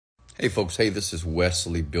Hey folks, hey, this is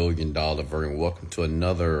Wesley Billion Dollar and welcome to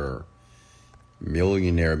another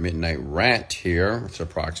Millionaire Midnight Rant here. It's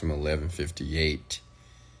approximately 11:58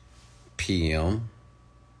 p.m.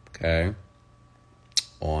 Okay,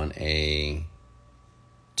 on a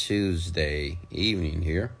Tuesday evening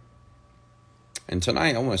here. And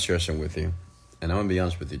tonight I want to share something with you. And I'm going to be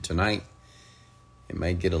honest with you, tonight it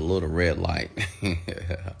might get a little red light. I'm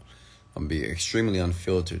going to be extremely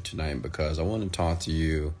unfiltered tonight because I want to talk to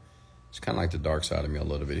you. It's kind of like the dark side of me a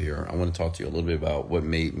little bit here. I want to talk to you a little bit about what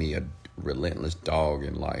made me a relentless dog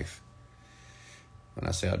in life. When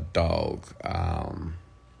I say a dog,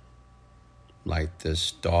 like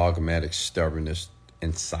this dogmatic stubbornness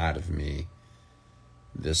inside of me,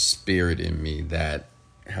 this spirit in me that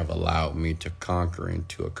have allowed me to conquer and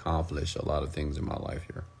to accomplish a lot of things in my life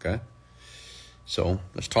here, okay? So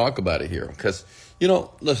let's talk about it here because,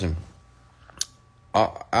 listen,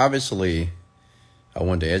 obviously I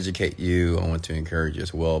want to educate you. I want to encourage you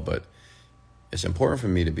as well, but it's important for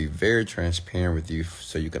me to be very transparent with you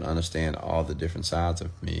so you can understand all the different sides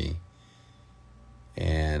of me.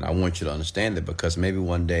 And I want you to understand that because maybe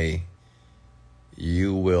one day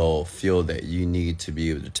you will feel that you need to be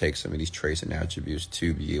able to take some of these traits and attributes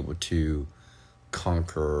to be able to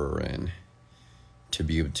conquer and to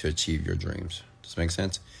be able to achieve your dreams. Does that make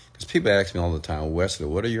sense? Because people ask me all the time, Wesley,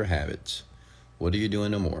 what are your habits? What do you do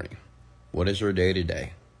in the morning? What is your day to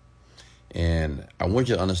day? And I want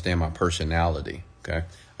you to understand my personality, okay?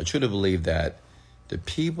 I truly believe that the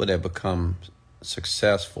people that become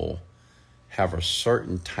successful have a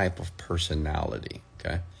certain type of personality,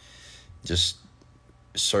 okay? Just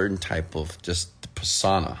certain type of just the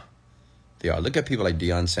persona they are. Look at people like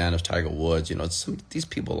Deion Sanders, Tiger Woods, these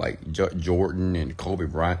people like Jordan and Kobe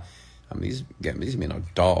Bryant. I mean, these men are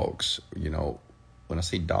dogs, When I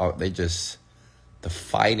say dog, the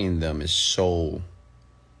fight in them is so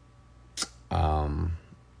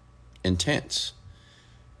intense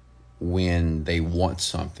when they want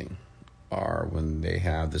something or when they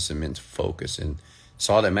have this immense focus. And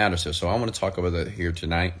it's all that matters here. So I want to talk about that here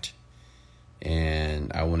tonight.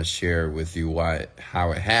 And I want to share with you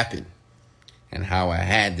how it happened and how I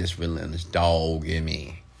had this relentless dog in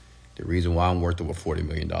me. The reason why I'm worth over $40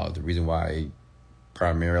 million. The reason why I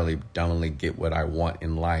primarily dominantly get what I want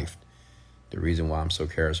in life. The reason why I'm so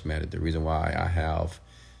charismatic. The reason why I have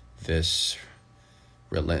this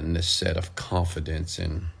relentless set of confidence.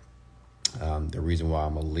 And the reason why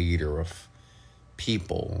I'm a leader of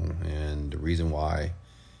people. And the reason why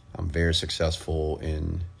I'm very successful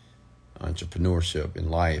in entrepreneurship, in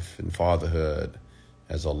life, in fatherhood,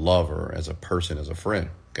 as a lover, as a person, as a friend,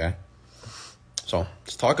 okay? So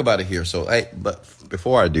let's talk about it here. So, hey, but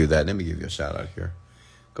before I do that, let me give you a shout out here.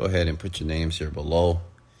 Go ahead and put your names here below.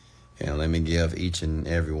 And let me give each and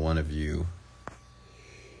every one of you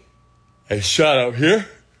a shout out here.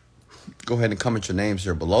 Go ahead and comment your names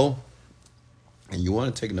here below. And you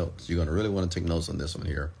want to take notes. You're going to really want to take notes on this one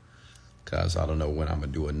here. Because I don't know when I'm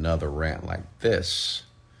going to do another rant like this.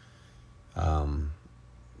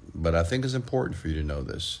 But I think it's important for you to know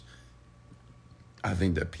this. I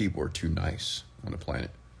think that people are too nice on the planet.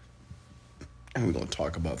 And we're going to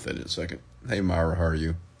talk about that in a second. Hey, Myra, how are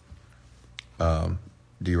you?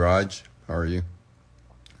 D-Raj, how are you?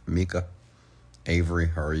 Mika, Avery,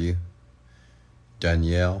 how are you?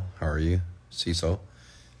 Danielle, how are you? Cecil.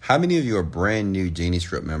 How many of you are brand new Genie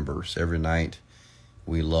Script members? Every night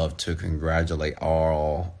we love to congratulate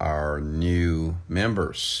all our new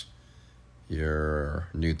members. You're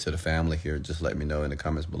new to the family here, just let me know in the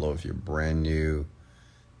comments below if you're brand new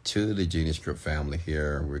to the Genie Script family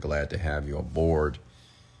here. We're glad to have you aboard,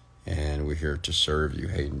 and we're here to serve you.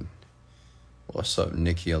 Hayden, what's up,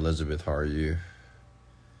 Nikki Elizabeth? How are you?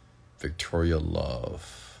 Victoria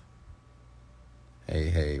Love.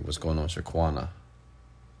 Hey, what's going on, Shaquana?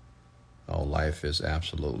 Oh, life is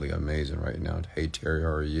absolutely amazing right now. Hey, Terry, how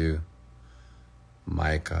are you?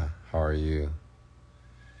 Micah, how are you?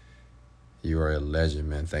 You are a legend,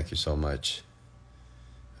 man. Thank you so much.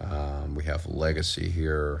 We have Legacy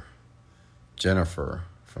here. Jennifer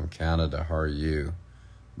from Canada, how are you?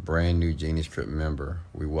 Brand new Genie Script member.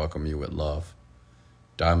 We welcome you with love.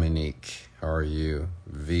 Dominique, how are you?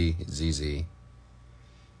 VZZ.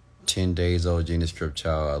 10 days old Genie Script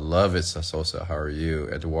child. I love it, Sasosa. How are you?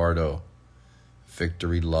 Eduardo.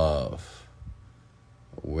 Victory Love.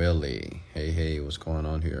 Willie. Hey, what's going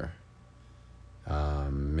on here?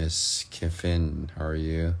 Miss Kiffin, how are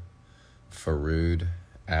you? Farood,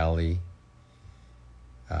 Ali,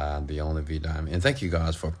 the only V Diamond. And thank you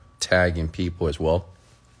guys for tagging people as well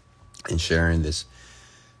and sharing this.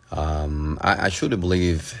 I truly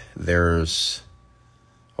believe there's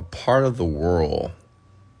a part of the world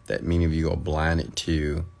that many of you are blinded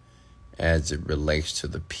to as it relates to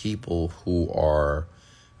the people who are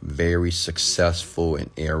very successful in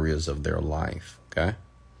areas of their life, okay?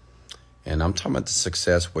 And I'm talking about the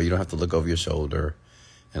success where you don't have to look over your shoulder.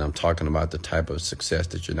 And I'm talking about the type of success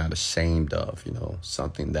that you're not ashamed of,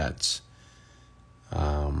 something that's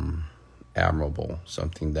admirable,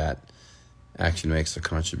 something that actually makes a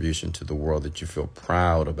contribution to the world that you feel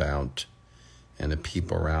proud about, and the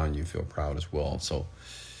people around you feel proud as well. So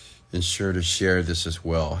ensure to share this as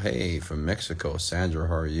well. Hey, from Mexico, Sandra,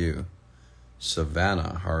 how are you?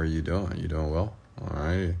 Savannah, how are you doing? You doing well? All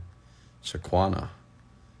right. Shaquana.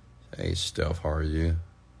 Hey, Steph, how are you?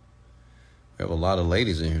 We have a lot of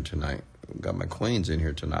ladies in here tonight. We've got my queens in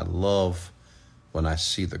here tonight. I love when I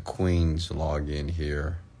see the queens log in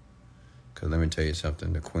here. Because let me tell you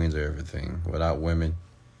something. The queens are everything. Without women,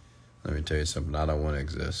 let me tell you something. I don't want to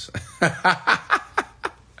exist.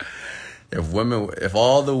 If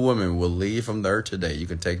all the women will leave from the earth today, you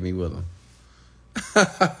can take me with them.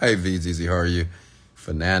 Hey, VZZ, how are you?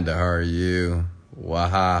 Fernanda, how are you?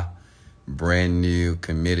 Waha, brand new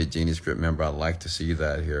committed Genie Script member. I'd like to see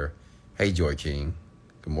that here. Hey, Joy King.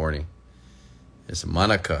 Good morning. It's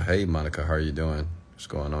Monica. Hey, Monica, how are you doing? What's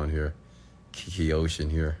going on here? Kiki Ocean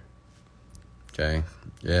here. Okay.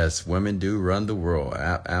 Yes, women do run the world.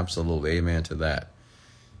 Absolutely. Amen to that.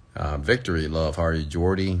 Victory, love. How are you?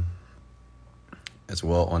 Jordy, as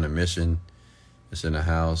well, on a mission. It's in the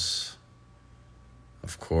house.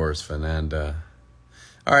 Of course, Fernanda.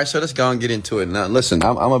 All right, so let's go and get into it. Now, listen,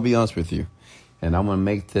 I'm going to be honest with you. And I'm going to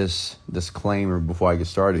make this disclaimer before I get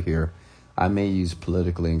started here. I may use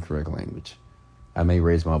politically incorrect language. I may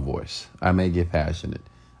raise my voice. I may get passionate.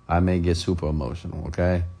 I may get super emotional,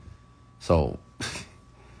 okay? So,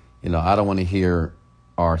 I don't want to hear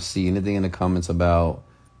or see anything in the comments about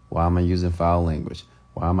why am I using foul language?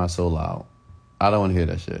 Why am I so loud? I don't want to hear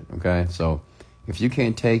that shit, okay? So, if you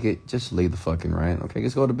can't take it, just leave the fucking rant, okay?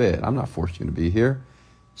 Just go to bed. I'm not forcing you to be here.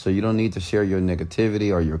 So you don't need to share your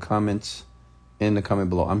negativity or your comments in the comment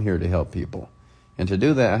below. I'm here to help people. And to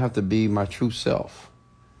do that, I have to be my true self.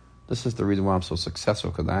 This is the reason why I'm so successful,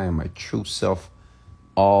 because I am my true self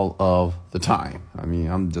all of the time. I mean,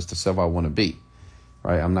 I'm just the self I want to be,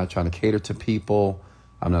 right? I'm not trying to cater to people.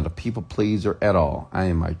 I'm not a people pleaser at all. I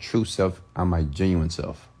am my true self. I'm my genuine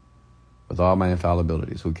self with all my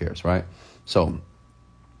infallibilities. Who cares, right? So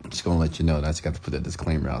I'm just going to let you know that I just got to put that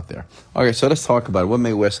disclaimer out there. Okay, so let's talk about it. What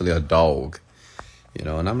made Wesley a dog? And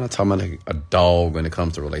I'm not talking about a dog when it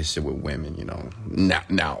comes to relationship with women, No,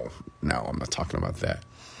 I'm not talking about that.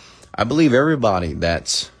 I believe everybody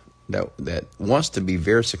that wants to be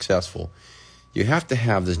very successful, you have to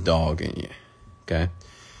have this dog in you, okay?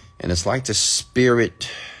 And it's like the spirit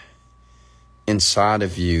inside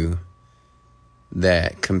of you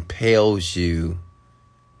that compels you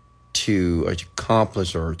to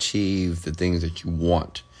accomplish or achieve the things that you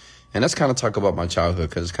want. And let's kind of talk about my childhood,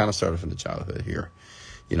 because it's kind of started from the childhood here.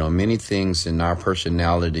 Many things in our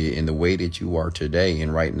personality and the way that you are today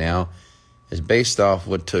and right now is based off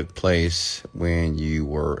what took place when you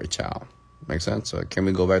were a child. Make sense? So can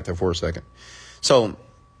we go back there for a second? So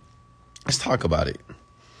let's talk about it.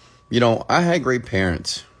 I had great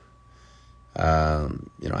parents. I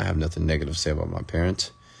have nothing negative to say about my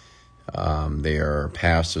parents. They are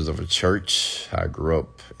pastors of a church. I grew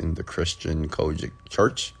up in the Christian Kojic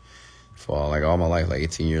church for all my life,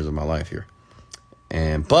 18 years of my life here.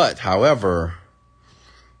 However,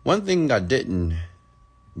 one thing I didn't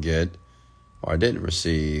get or I didn't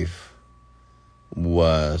receive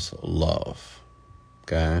was love.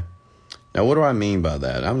 Okay. Now, what do I mean by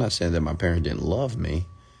that? I'm not saying that my parents didn't love me,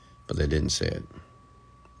 but they didn't say it.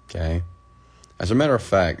 Okay. As a matter of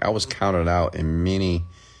fact, I was counted out in many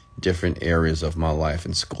different areas of my life.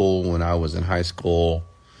 In school, when I was in high school,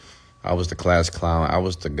 I was the class clown. I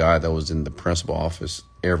was the guy that was in the principal office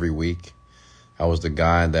every week. I was the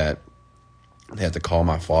guy that had to call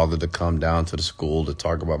my father to come down to the school to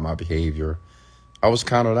talk about my behavior. I was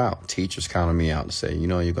counted out. Teachers counted me out and say, you're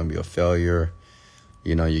going to be a failure.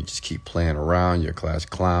 You just keep playing around. You're a class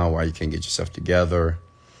clown. Why you can't get yourself together?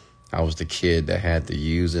 I was the kid that had the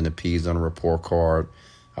U's and the P's on the report card.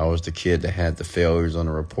 I was the kid that had the failures on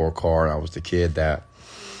the report card. I was the kid that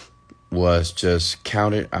was just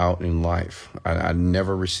counted out in life. I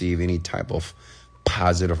never received any type of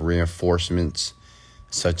positive reinforcements,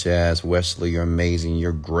 such as, Wesley, you're amazing,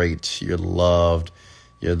 you're great, you're loved,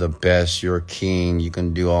 you're the best, you're a king, you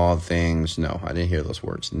can do all things. No, I didn't hear those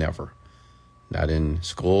words, never. Not in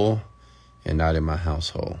school and not in my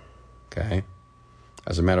household, okay?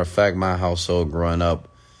 As a matter of fact, my household growing up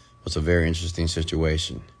was a very interesting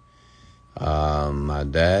situation. My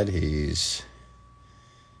dad, he's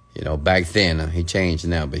You know, back then, he changed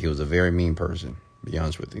now, but he was a very mean person, to be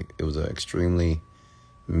honest with you. It was an extremely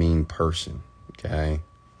mean person, okay?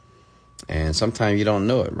 And sometimes you don't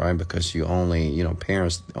know it, right? Because you only,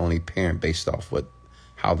 parents only parent based off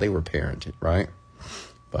how they were parented, right?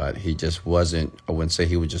 But he just wasn't, I wouldn't say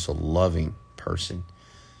he was just a loving person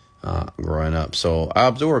growing up. So I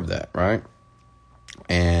absorbed that, right?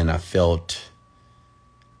 And I felt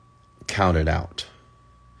counted out.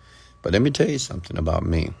 But let me tell you something about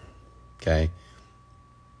me, okay?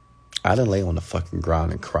 I didn't lay on the fucking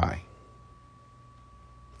ground and cry,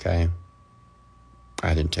 okay?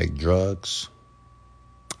 I didn't take drugs.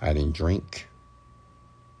 I didn't drink.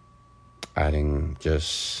 I didn't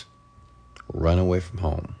just run away from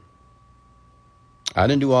home. I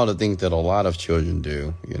didn't do all the things that a lot of children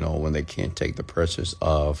do, when they can't take the pressures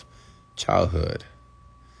of childhood.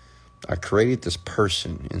 I created this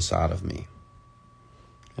person inside of me,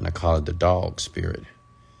 and I call it the dog spirit,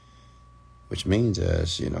 which means I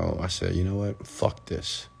said, you know what? Fuck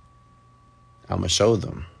this. I'm going to show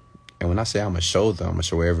them. And when I say I'm going to show them, I'm going to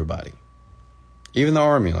show everybody. Even the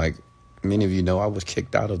army, like many of you know, I was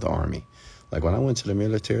kicked out of the army. Like when I went to the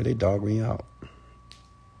military, they dogged me out.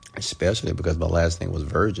 Especially because my last name was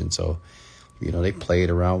Virgin. So, they played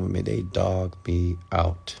around with me. They dogged me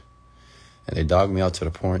out. And they dogged me out to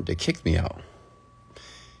the point they kicked me out.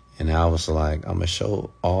 And I was like, I'm going to show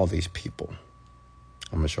all these people.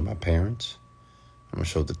 I'm going to show my parents. I'm going to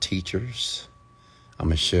show the teachers. I'm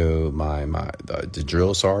going to show the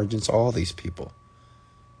drill sergeants, all these people.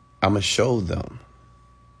 I'm going to show them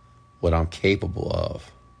what I'm capable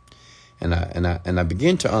of. And I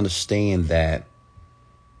begin to understand that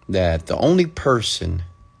the only person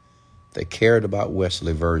that cared about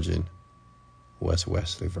Wesley Virgin was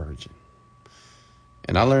Wesley Virgin.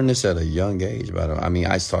 And I learned this at a young age, but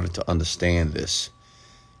I started to understand this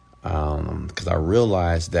because I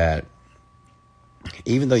realized that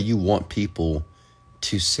even though you want people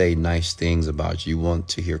to say nice things about you, you want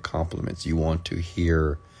to hear compliments, you want to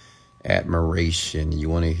hear admiration, you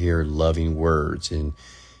want to hear loving words, and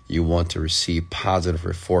you want to receive positive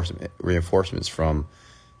reinforcements from,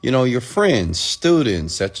 your friends,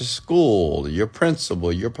 students at your school, your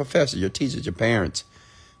principal, your professor, your teachers, your parents.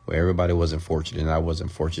 Well, everybody wasn't fortunate, and I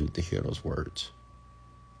wasn't fortunate to hear those words.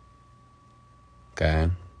 Okay?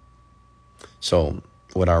 So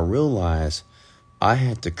what I realized, I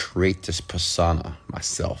had to create this persona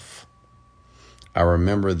myself. I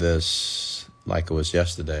remember this like it was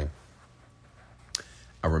yesterday.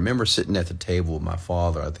 I remember sitting at the table with my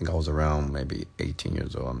father. I think I was around maybe 18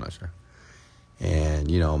 years old. I'm not sure. And,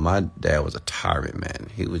 my dad was a tyrant, man.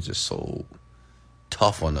 He was just so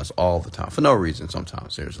tough on us all the time. For no reason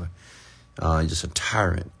sometimes, seriously. Just a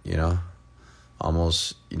tyrant,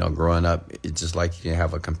 Almost, growing up, it's just like he didn't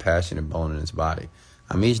have a compassionate bone in his body.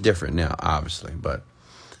 He's different now, obviously. But,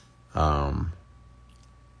 and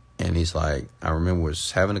he's like, I remember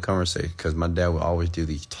was having a conversation because my dad would always do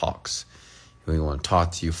these talks. He would want to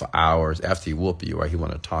talk to you for hours. After he whoop you, right, he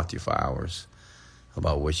want to talk to you for hours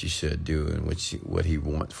about what you should do and what he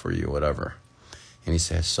wants for you, whatever. And he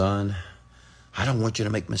said, son, I don't want you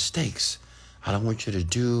to make mistakes. I don't want you to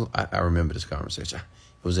do. I remember this conversation.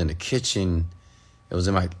 It was in the kitchen. It was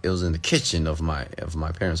in the kitchen of my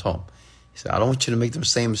parents' home. He said, I don't want you to make the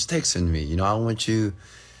same mistakes in me. I don't want you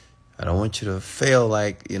to fail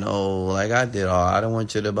like I did. I don't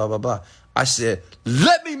want you to blah, blah, blah. I said,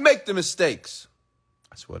 let me make the mistakes.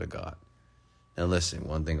 I swear to God. Now listen,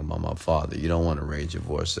 one thing about my father, you don't want to raise your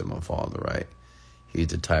voice at my father, right? He's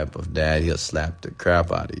the type of dad, he'll slap the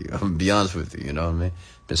crap out of you. I'm going to be honest with you, you know what I mean?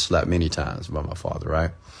 Been slapped many times by my father,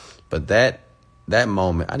 right? But that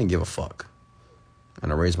moment, I didn't give a fuck.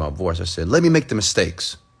 And I raised my voice. I said, let me make the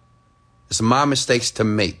mistakes. It's my mistakes to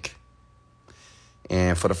make.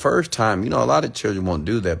 And for the first time, a lot of children won't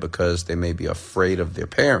do that because they may be afraid of their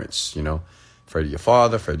parents, afraid of your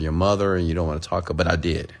father, afraid of your mother, and you don't want to talk. But I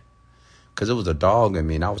did. Because it was a dog in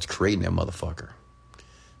me, and I was creating that motherfucker.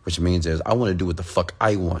 Which means I want to do what the fuck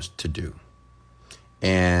I want to do.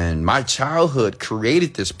 And my childhood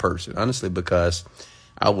created this person, honestly, because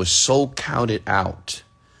I was so counted out.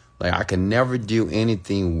 Like, I could never do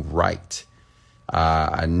anything right.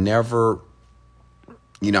 I never,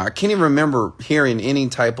 I can't even remember hearing any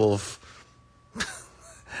type of,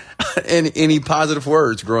 any positive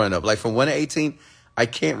words growing up. Like, from 1 to 18, I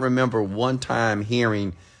can't remember one time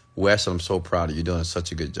hearing, Wes, I'm so proud of you doing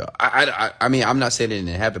such a good job. I mean, I'm not saying it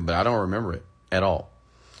didn't happen, but I don't remember it at all,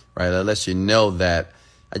 right? That lets you know that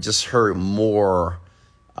I just heard more,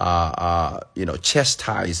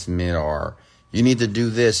 chastisement, or you need to do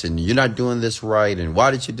this and you're not doing this right. And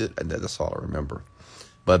why did you do that? That's all I remember.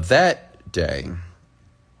 But that day,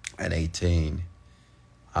 At 18,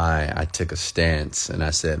 I took a stance and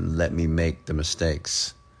I said, let me make the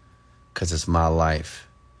mistakes because it's my life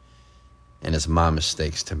and it's my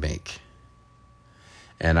mistakes to make.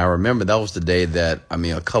 And I remember that was the day that,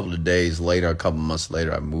 a couple of days later, a couple of months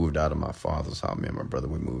later, I moved out of my father's house. Me and my brother,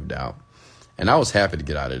 we moved out. And I was happy to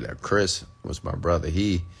get out of there. Chris was my brother.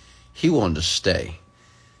 He wanted to stay.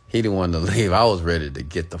 He didn't want to leave. I was ready to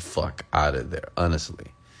get the fuck out of there, honestly.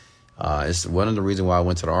 It's one of the reasons why I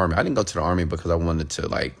went to the Army. I didn't go to the Army because I wanted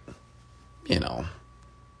to,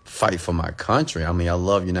 fight for my country. I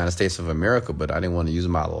love United States of America, but I didn't want to use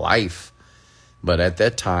my life. But at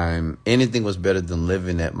that time, anything was better than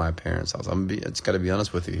living at my parents' house. I just got to be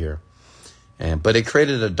honest with you here. But it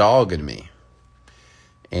created a dog in me.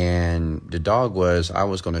 And the dog was, I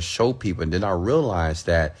was going to show people. And then I realized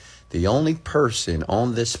that the only person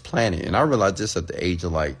on this planet, and I realized this at the age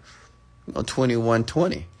of 21,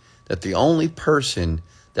 20, that the only person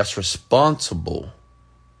that's responsible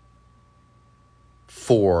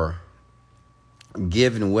for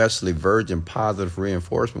giving Wesley Virgin positive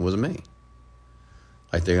reinforcement was me.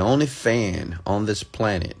 The only fan on this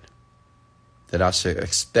planet that I should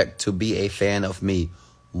expect to be a fan of me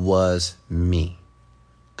was me.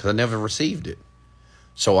 Because I never received it.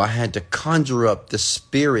 So I had to conjure up the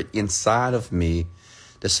spirit inside of me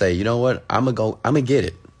to say, you know what? I'm going to get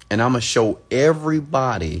it. And I'm going to show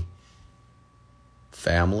everybody,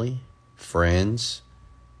 family, friends,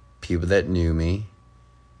 people that knew me,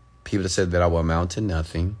 people that said that I would amount to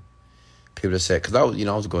nothing. People that said, because I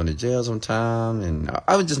was going to jail sometime, and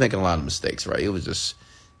I was just making a lot of mistakes, right? It's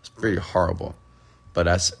pretty horrible. But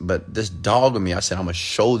this dog in me, I said, I'm going to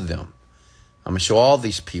show them. I'm going to show all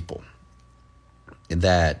these people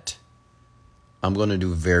that I'm going to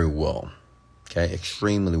do very well, okay?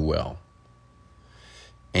 Extremely well.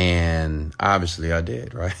 And obviously I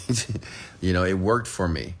did, right? It worked for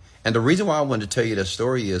me. And the reason why I wanted to tell you this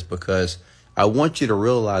story is because I want you to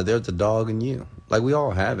realize there's a dog in you. We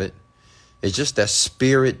all have it. It's just that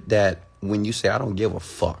spirit that when you say, I don't give a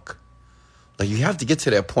fuck. You have to get to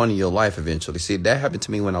that point in your life eventually. See, that happened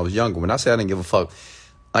to me when I was younger. When I said I didn't give a fuck,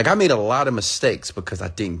 I made a lot of mistakes because I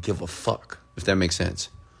didn't give a fuck, if that makes sense.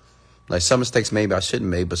 Some mistakes maybe I shouldn't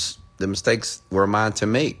make, but the mistakes were mine to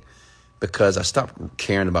make because I stopped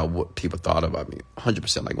caring about what people thought about me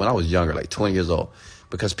 100%. When I was younger, 20 years old,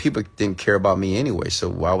 because people didn't care about me anyway. So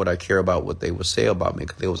why would I care about what they would say about me?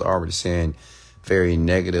 Because they was already saying very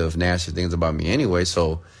negative, nasty things about me anyway.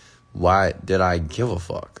 So why did I give a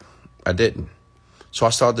fuck? I didn't. So I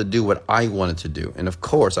started to do what I wanted to do. And of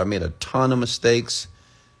course, I made a ton of mistakes,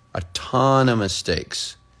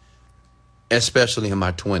 especially in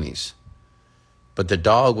my 20s. But the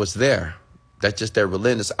dog was there. That's just that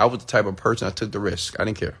relentless. I was the type of person, I took the risk. I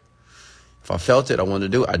didn't care. If I felt it, I wanted to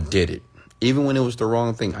do it, I did it. Even when it was the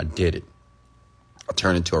wrong thing, I did it. I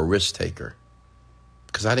turned into a risk taker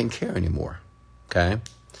because I didn't care anymore. Okay?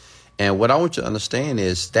 And what I want you to understand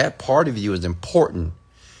is that part of you is important.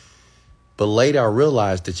 But later I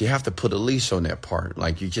realized that you have to put a leash on that part.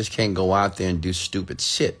 You just can't go out there and do stupid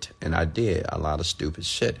shit. And I did a lot of stupid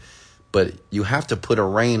shit. But you have to put a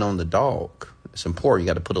rein on the dog. It's important. You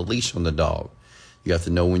got to put a leash on the dog. You have to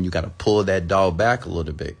know when you got to pull that dog back a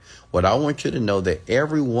little bit. What I want you to know that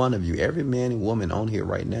every one of you, every man and woman on here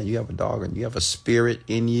right now, you have a dog and you have a spirit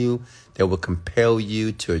in you that will compel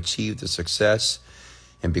you to achieve the success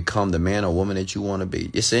and become the man or woman that you want to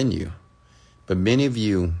be. It's in you. But many of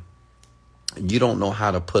you, you don't know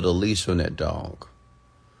how to put a leash on that dog.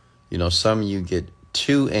 Some of you get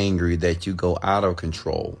too angry that you go out of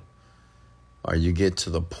control. Or you get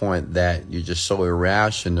to the point that you're just so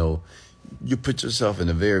irrational, you put yourself in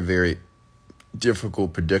a very, very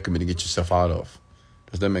difficult predicament to get yourself out of.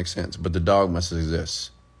 Does that make sense? But the dog must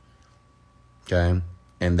exist. Okay?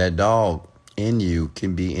 And that dog in you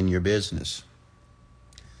can be in your business.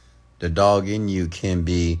 The dog in you can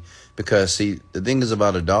be, because see, the thing is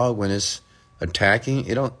about a dog when it's attacking,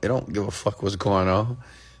 it don't give a fuck what's going on.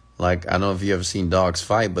 I don't know if you ever seen dogs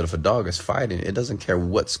fight, but if a dog is fighting, it doesn't care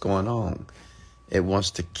what's going on. It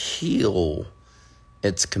wants to kill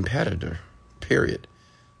its competitor, period.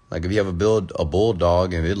 If you have a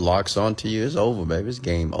bulldog and it locks onto you, it's over, baby. It's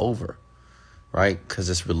game over, right? Because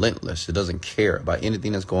it's relentless. It doesn't care about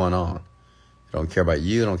anything that's going on. It don't care about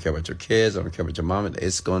you. It don't care about your kids. It don't care about your mom.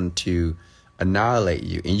 It's going to annihilate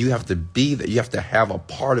you. And you have to be that. You have to have a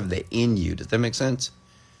part of that in you. Does that make sense?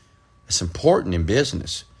 It's important in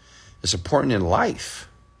business. It's important in life.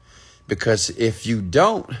 Because if you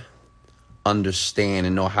don't understand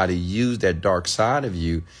and know how to use that dark side of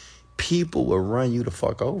you, people will run you the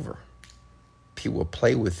fuck over. People will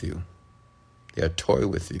play with you. They'll toy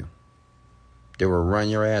with you. They will run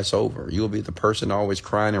your ass over. You'll be the person always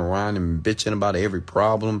crying and whining and bitching about every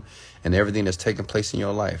problem and everything that's taking place in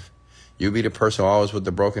your life. You'll be the person always with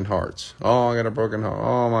the broken hearts. Oh, I got a broken heart.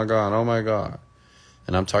 Oh, my God. Oh, my God.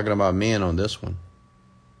 And I'm talking about men on this one.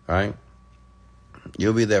 Right?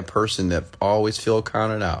 You'll be that person that always feel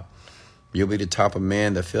counted out. You'll be the type of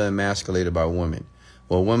man that feel emasculated by women.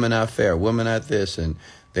 Well, women not fair. Women not this. And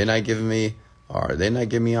they're not giving me, or they're not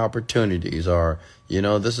giving me opportunities. Or,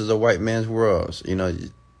 this is a white man's world. You're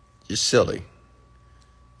silly.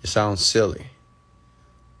 You sound silly.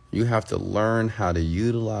 You have to learn how to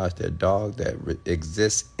utilize that dog that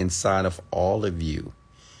exists inside of all of you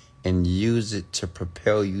and use it to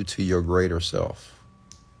propel you to your greater self.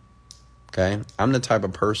 Okay? I'm the type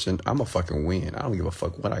of person, I'm a fucking win. I don't give a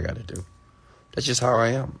fuck what I got to do. That's just how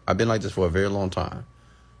I am. I've been like this for a very long time.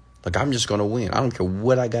 Like, I'm just going to win. I don't care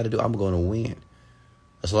what I got to do. I'm going to win.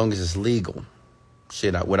 As long as it's legal.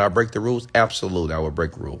 Shit, would I break the rules? Absolutely, I would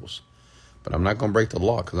break rules. But I'm not going to break the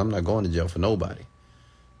law because I'm not going to jail for nobody.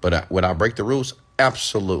 But would I break the rules?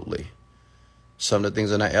 Absolutely. Some of the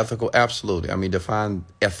things are not ethical? Absolutely. I mean, define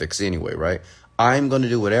ethics anyway, right? I'm going to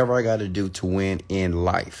do whatever I got to do to win in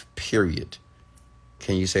life, period.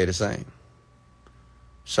 Can you say the same?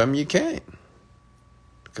 Some of you can't.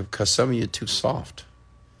 Because some of you are too soft.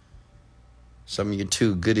 Some of you are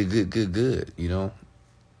too goody, good.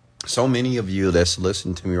 So many of you that's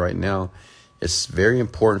listening to me right now, it's very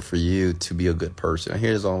important for you to be a good person. I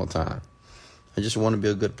hear this all the time. I just want to be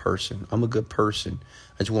a good person. I'm a good person.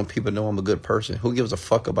 I just want people to know I'm a good person. Who gives a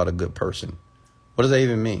fuck about a good person? What does that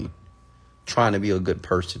even mean? Trying to be a good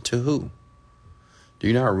person to who? Do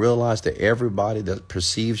you not realize that everybody that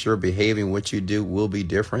perceives your behavior and what you do will be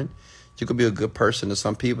different? You could be a good person to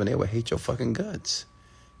some people and they will hate your fucking guts.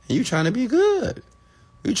 And you trying to be good.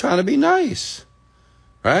 You trying to be nice.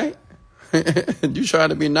 Right? You trying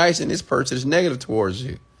to be nice and this person is negative towards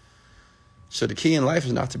you. So the key in life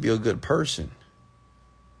is not to be a good person.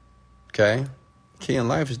 Okay? Key in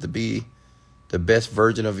life is to be the best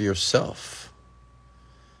version of yourself.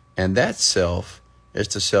 And that self is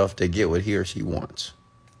the self that get what he or she wants.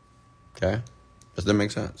 Okay? Does that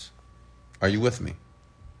make sense? Are you with me?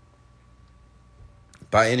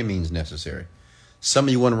 By any means necessary. Some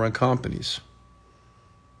of you want to run companies.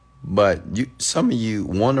 But some of you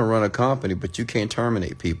want to run a company, but you can't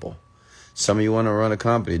terminate people. Some of you want to run a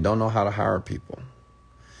company, don't know how to hire people.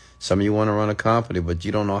 Some of you want to run a company, but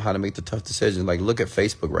you don't know how to make the tough decisions. Like, look at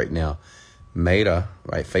Facebook right now. Meta,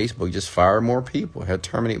 right? Facebook just fired more people, had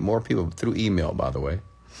terminated more people through email, by the way.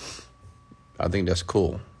 I think that's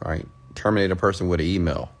cool, right? Terminate a person with an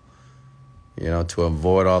email, to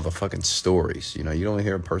avoid all the fucking stories. You don't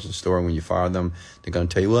hear a person's story when you fire them. They're going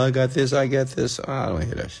to tell you, well, I got this. I don't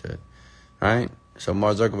hear that shit, right? So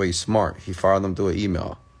Mark Zuckerberg's smart. He fired them through an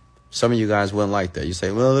email. Some of you guys wouldn't like that. You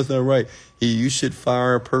say, well, that's not right. You should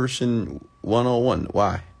fire a person one-on-one.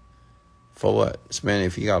 Why? For what? This man,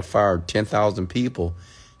 if he got fired 10,000 people,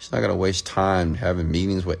 he's not going to waste time having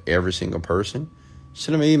meetings with every single person.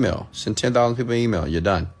 Send them an email. Send 10,000 people an email. You're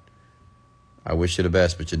done. I wish you the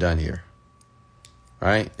best, but you're done here.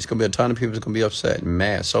 Right? It's going to be a ton of people that's going to be upset and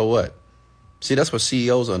mad. So what? See, that's what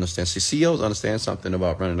CEOs understand. See, CEOs understand something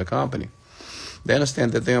about running a company. They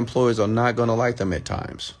understand that their employees are not going to like them at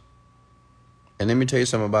times. And let me tell you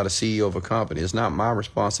something about a CEO of a company. It's not my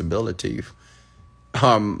responsibility,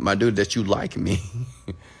 my dude, that you like me.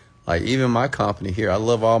 Like, even my company here, I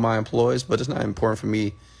love all my employees, but it's not important for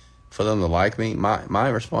me for them to like me. My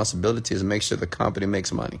responsibility is to make sure the company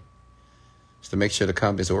makes money. It's to make sure the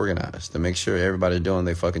company's organized, to make sure everybody's doing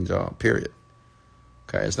their fucking job, period.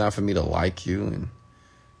 Okay, it's not for me to like you, and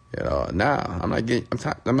I'm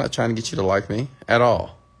not trying to get you to like me at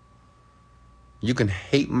all. You can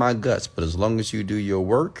hate my guts, but as long as you do your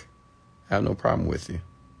work, I have no problem with you.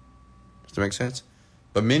 Does that make sense?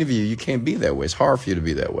 But many of you can't be that way. It's hard for you to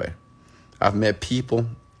be that way. I've met people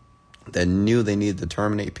that knew they needed to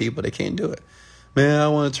terminate people. They can't do it. Man, I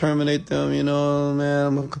want to terminate them,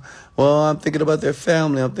 man. I'm thinking about their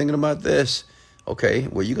family. I'm thinking about this. Okay,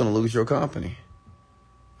 well, you're going to lose your company.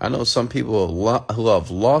 I know some people who have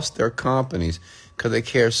lost their companies because they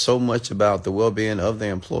care so much about the well-being of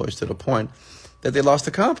their employees to the point that they lost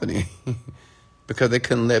the company because they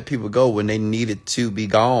couldn't let people go when they needed to be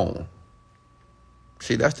gone.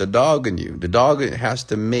 See, that's the dog in you. The dog has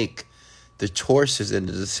to make the choices and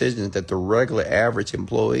the decisions that the regular average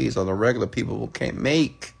employees or the regular people can't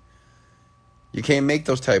make. You can't make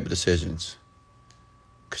those type of decisions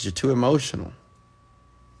because you're too emotional.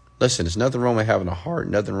 Listen, there's nothing wrong with having a heart,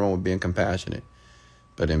 nothing wrong with being compassionate.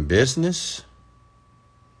 But in business,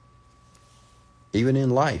 even in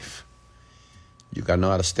life, You got to know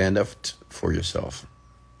how to stand up for yourself.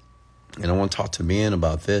 And I want to talk to men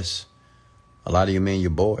about this. A lot of you men, you're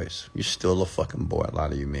boys. You're still a fucking boy, a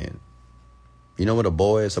lot of you men. You know what a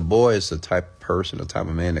boy is? A boy is the type of person, the type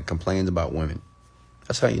of man that complains about women.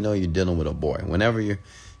 That's how you know you're dealing with a boy. Whenever you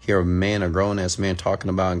hear a man, a grown-ass man talking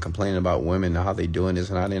about and complaining about women and how they doing this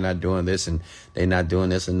and how they're not doing this and they not doing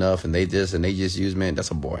this enough and they just use men,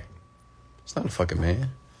 that's a boy. It's not a fucking man.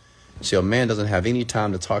 See, a man doesn't have any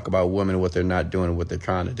time to talk about women, what they're not doing, and what they're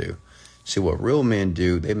trying to do. See, what real men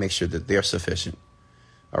do, they make sure that they're sufficient.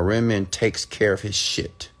 A real man takes care of his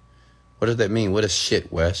shit. What does that mean? What is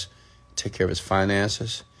shit, Wes? Take care of his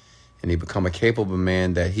finances, and he become a capable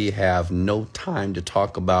man that he have no time to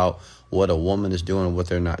talk about what a woman is doing and what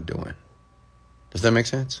they're not doing. Does that make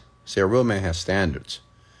sense? See, a real man has standards.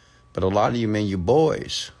 But a lot of you men, you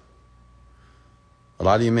boys. A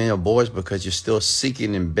lot of you men are boys because you're still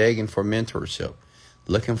seeking and begging for mentorship,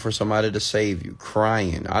 looking for somebody to save you,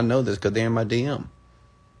 crying. I know this because they're in my DM,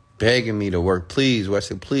 begging me to work. Please,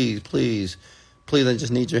 Wesley, please, please, please, I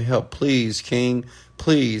just need your help. Please, King,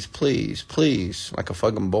 please, please, please, like a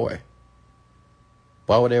fucking boy.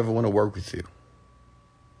 Why would I ever want to work with you?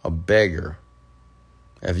 A beggar.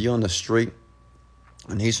 If you're on the street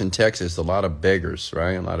in Houston, Texas, a lot of beggars,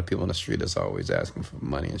 right? A lot of people on the street that's always asking for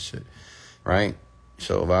money and shit, right?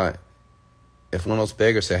 So if one of those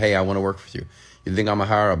beggars say, hey, I want to work with you, you think I'm going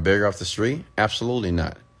to hire a beggar off the street? Absolutely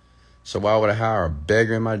not. So why would I hire a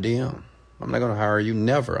beggar in my DM? I'm not going to hire you,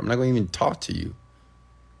 never. I'm not going to even talk to you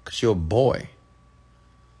because you're a boy.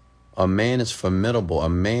 A man is formidable. A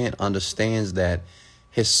man understands that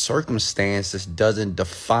his circumstances doesn't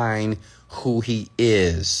define who he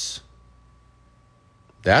is.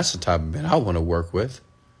 That's the type of man I want to work with.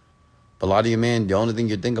 But a lot of you men, the only thing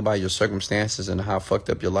you think about is your circumstances and how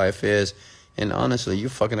fucked up your life is. And honestly,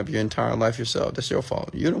 you're fucking up your entire life yourself. That's your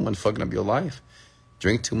fault. You're the one fucking up your life.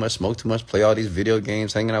 Drink too much, smoke too much, play all these video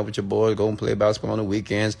games, hanging out with your boys, go and play basketball on the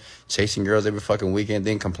weekends, chasing girls every fucking weekend,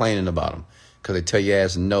 then complaining about them. Because they tell your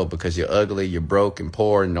ass no because you're ugly, you're broke and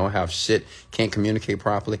poor and don't have shit, can't communicate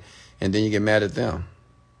properly. And then you get mad at them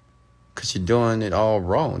because you're doing it all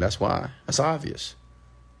wrong. That's why. That's obvious.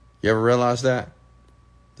 You ever realize that?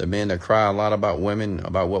 The men that cry a lot about women,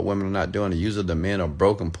 about what women are not doing, usually the men are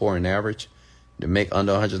broke, poor, and average. They make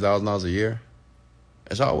under $100,000 a year.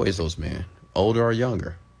 It's always those men, older or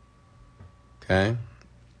younger. Okay?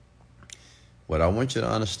 What I want you to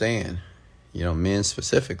understand, men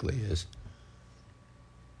specifically, is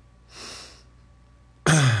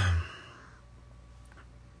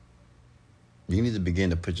you need to begin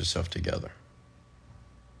to put yourself together.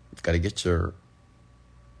 You've got to get you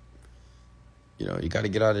got to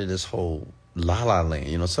get out of this whole la-la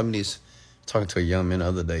land. Some of these, talking to a young man the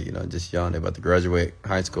other day, just young, they're about to graduate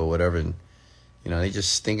high school or whatever, and, they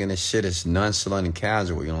just thinking this shit is nonchalant and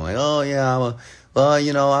casual, like, oh, yeah, I'm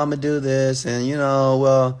going to do this, and,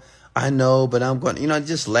 I know, but I'm going,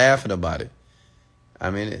 just laughing about it. I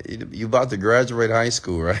mean, you about to graduate high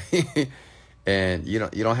school, right? And you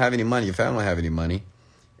don't have any money, your family don't have any money,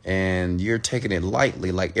 and you're taking it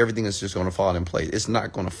lightly, like everything is just going to fall in place. It's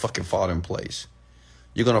not going to fucking fall in place.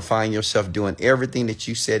 You're going to find yourself doing everything that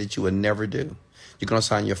you said that you would never do. You're going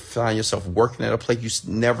to find yourself working at a place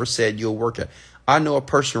you never said you'll work at. I know a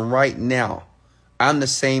person right now. I'm the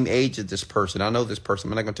same age as this person. I know this person.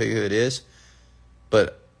 I'm not going to tell you who it is,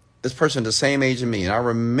 but this person the same age as me. And I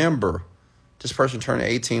remember this person turned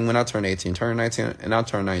 18 when I turned 18, turned 19, and I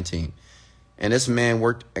turned 19. And this man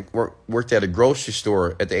worked at a grocery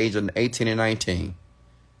store at the age of 18 and 19.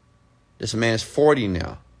 This man is 40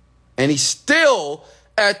 now. And he's still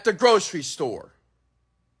at the grocery store.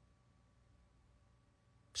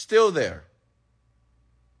 Still there.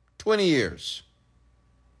 20 years.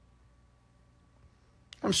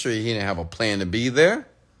 I'm sure he didn't have a plan to be there.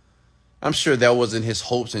 I'm sure that wasn't his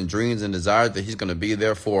hopes and dreams and desires that he's going to be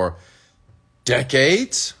there for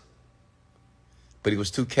decades. But he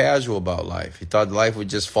was too casual about life. He thought life would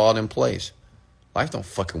just fall in place. Life don't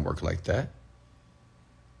fucking work like that.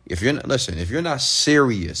 If you're not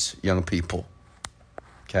serious, young people,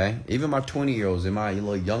 okay? Even my 20-year-olds and my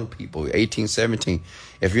little young people, 18, 17,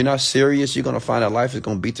 if you're not serious, you're going to find out life is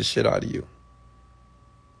going to beat the shit out of you.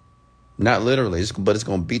 Not literally, but it's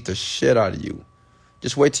going to beat the shit out of you.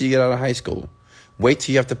 Just wait till you get out of high school. Wait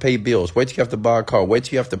till you have to pay bills. Wait till you have to buy a car. Wait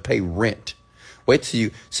till you have to pay rent. Wait till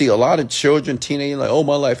you see a lot of children, teenagers, like, oh,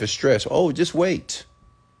 my life is stress. Oh, just wait.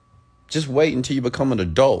 Just wait until you become an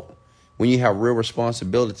adult. When you have real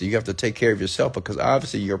responsibility, you have to take care of yourself because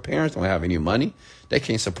obviously your parents don't have any money. They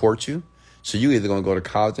can't support you. So you either going to go to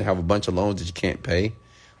college and have a bunch of loans that you can't pay,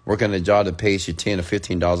 work on a job that pays you $10 or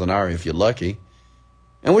 $15 an hour if you're lucky.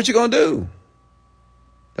 And what you going to do?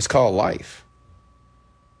 It's called life.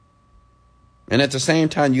 And at the same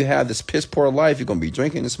time, you have this piss poor life. You're going to be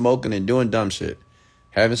drinking and smoking and doing dumb shit.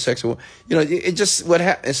 Having sex with, it just, what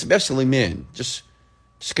happens, especially men, just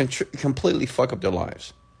completely fuck up their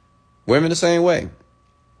lives. Women the same way.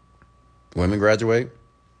 Women graduate,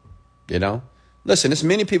 Listen, there's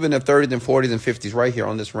many people in their 30s and 40s and 50s right here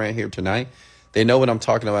on this rant here tonight. They know what I'm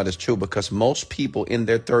talking about is true because most people in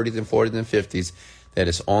their 30s and 40s and 50s that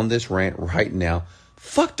is on this rant right now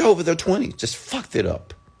fucked over their 20s, just fucked it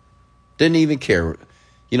up. Didn't even care.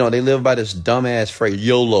 They live by this dumbass phrase,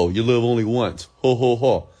 YOLO, you live only once. Ho, ho,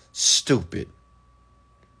 ho. Stupid.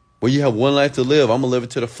 Well, you have one life to live. I'm going to live it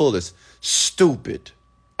to the fullest. Stupid.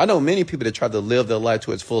 I know many people that try to live their life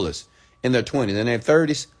to its fullest in their 20s. In their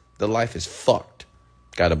 30s, the life is fucked.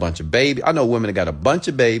 Got a bunch of babies. I know women that got a bunch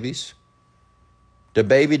of babies. The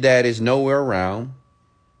baby daddy's nowhere around.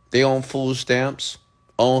 They on food stamps,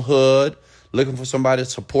 on hood, looking for somebody to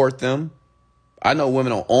support them. I know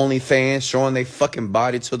women on OnlyFans showing their fucking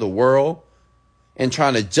body to the world and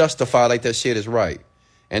trying to justify like that shit is right.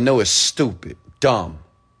 And no, it's stupid, dumb.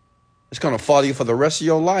 It's going to follow you for the rest of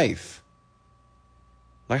your life.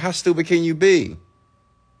 Like, how stupid can you be?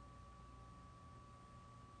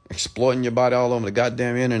 Exploiting your body all over the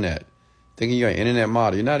goddamn internet. Thinking you're an internet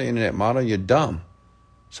model. You're not an internet model. You're dumb.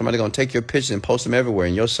 Somebody going to take your pictures and post them everywhere.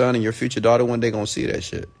 And your son and your future daughter one day going to see that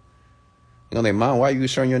shit. They're going to say, Mom, why are you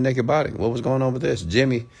showing your naked body? What was going on with this?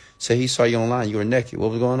 Jimmy said he saw you online. You were naked.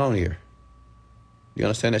 What was going on here? You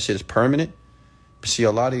understand that shit is permanent? But see,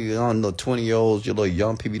 a lot of you little 20-year-olds, you little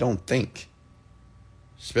young people, you don't think.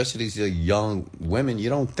 Especially these young women, you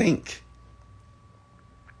don't think.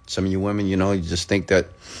 Some of you women, you just think that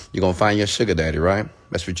you're going to find your sugar daddy, right?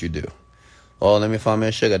 That's what you do. Oh, let me find me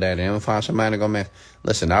a sugar daddy. Let me find somebody going to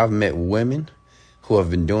Listen, I've met women who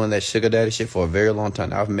have been doing that sugar daddy shit for a very long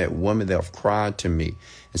time. I've met women that have cried to me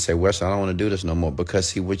and say, Weston, I don't want to do this no more. Because,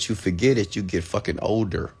 see, what you forget is you get fucking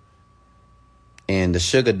older. And the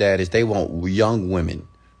sugar daddies, they want young women.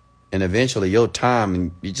 And eventually your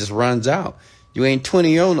time, it just runs out. You ain't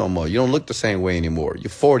 20-year-old no more. You don't look the same way anymore. You're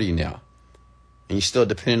 40 now. And you're still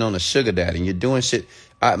depending on the sugar daddy. And you're doing shit.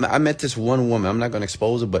 I met this one woman. I'm not going to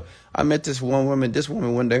expose her, but I met this one woman. This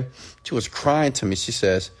woman one day, she was crying to me. She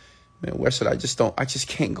says, man, Weston, I just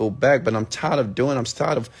can't go back. But I'm tired of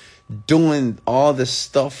doing all this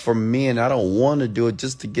stuff for me. And I don't want to do it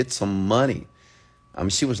just to get some money. I mean,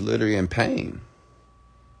 she was literally in pain.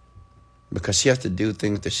 Because she has to do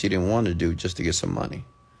things that she didn't want to do just to get some money.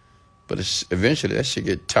 But eventually that shit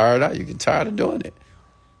get tired out. You get tired of doing it.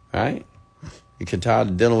 Right? You get tired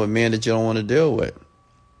of dealing with men that you don't want to deal with.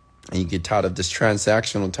 And you get tired of this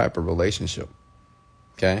transactional type of relationship.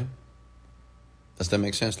 Okay? Does that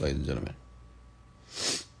make sense, ladies and gentlemen?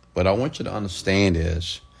 What I want you to understand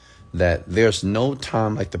is that there's no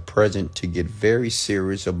time like the present to get very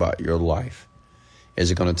serious about your life.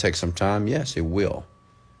 Is it going to take some time? Yes, it will.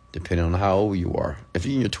 Depending on how old you are. If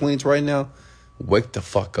you're in your 20s right now, wake the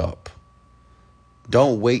fuck up.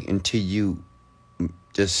 Don't wait until you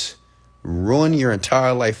just ruin your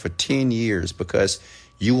entire life for 10 years because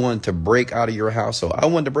you wanted to break out of your household. I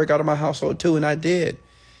wanted to break out of my household too, and I did.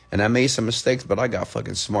 And I made some mistakes, but I got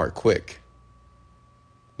fucking smart quick.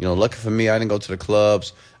 Lucky for me, I didn't go to the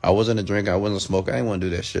clubs. I wasn't a drinker. I wasn't a smoker. I didn't want to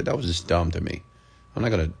do that shit. That was just dumb to me. I'm not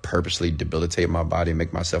going to purposely debilitate my body and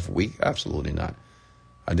make myself weak. Absolutely not.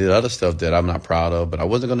 I did other stuff that I'm not proud of, but I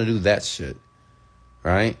wasn't going to do that shit,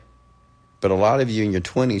 right? But a lot of you in your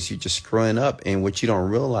 20s, you're just screwing up. And what you don't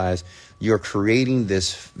realize, you're creating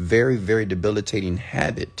this very, very debilitating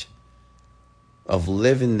habit of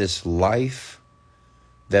living this life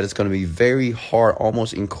that is going to be very hard,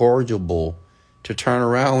 almost incorrigible to turn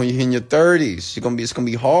around when you're in your 30s. It's going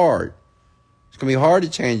to be hard. It's going to be hard to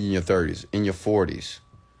change in your 30s, in your 40s.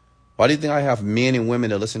 Why do you think I have men and women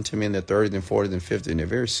that listen to me in their 30s and 40s and 50s, and they're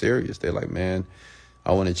very serious? They're like, man,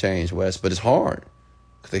 I want to change, Wes. But it's hard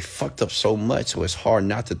because they fucked up so much, so it's hard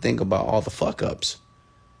not to think about all the fuck-ups.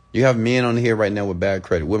 You have men on here right now with bad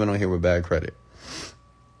credit, women on here with bad credit.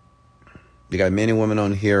 You got men and women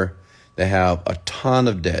on here that have a ton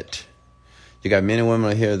of debt. You got men and women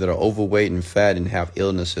on here that are overweight and fat and have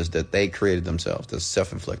illnesses that they created themselves, that's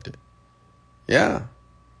self-inflicted. Yeah.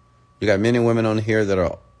 You got men and women on here that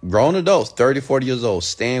are grown adults, 30, 40 years old,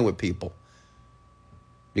 staying with people.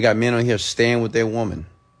 You got men on here staying with their woman.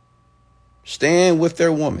 Staying with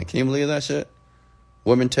their woman. Can you believe that shit?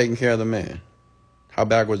 Women taking care of the man. How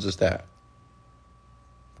backwards is that?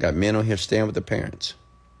 Got men on here staying with their parents.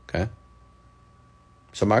 Okay?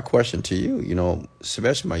 So my question to you,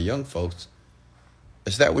 especially my young folks,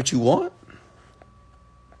 is that what you want?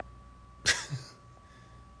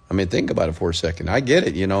 I mean, think about it for a second. I get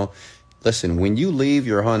it, Listen, when you leave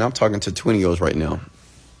your home, I'm talking to 20-year-olds right now.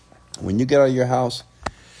 When you get out of your house,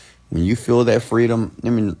 when you feel that freedom,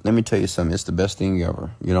 let me tell you something. It's the best thing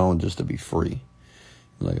ever, just to be free.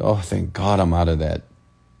 Like, oh, thank God I'm out of that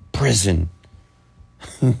prison.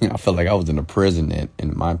 I felt like I was in a prison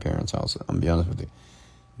in my parents' house. I'm gonna be honest with you.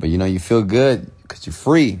 But, you feel good because you're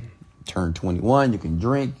free. Turn 21, you can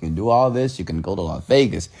drink, you can do all this, you can go to Las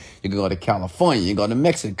Vegas, you can go to California, you can go to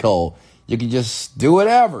Mexico, you can just do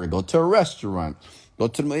whatever, go to a restaurant, you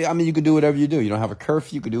can do whatever you do. You don't have a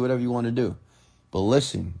curfew, you can do whatever you want to do. But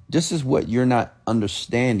listen, this is what you're not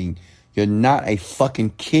understanding. You're not a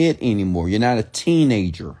fucking kid anymore. You're not a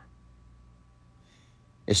teenager.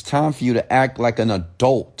 It's time for you to act like an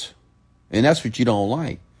adult. And that's what you don't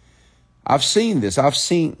like. I've seen this.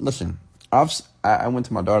 I went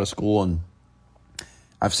to my daughter's school, and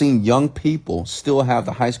I've seen young people still have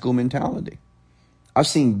the high school mentality. I've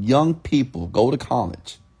seen young people go to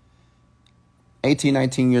college, 18,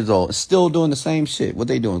 19 years old, still doing the same shit. What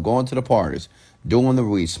they doing? Going to the parties, doing the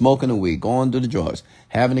weed, smoking the weed, going to the drugs,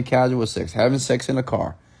 having a casual sex, having sex in a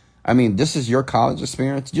car. I mean, this is your college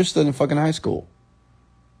experience. You're still in fucking high school.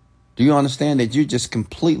 Do you understand that you're just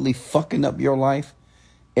completely fucking up your life?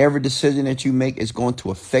 Every decision that you make is going to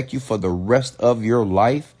affect you for the rest of your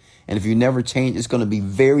life. And if you never change, it's going to be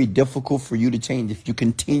very difficult for you to change. If you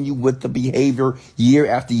continue with the behavior year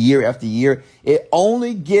after year after year, it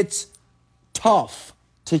only gets tough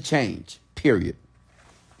to change, period.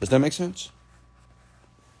 Does that make sense?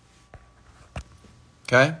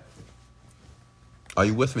 Okay? Are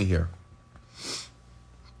you with me here?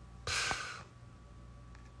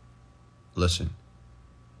 Listen.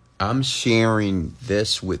 I'm sharing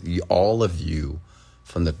this with all of you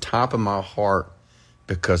from the top of my heart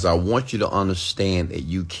because I want you to understand that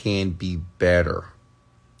you can be better.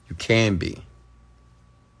 You can be.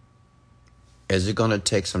 Is it going to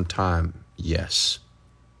take some time? Yes,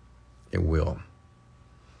 it will.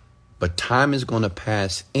 But time is going to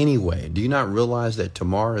pass anyway. Do you not realize that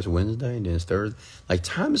tomorrow is Wednesday and then it's Thursday? Like,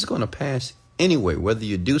 time is going to pass anyway, whether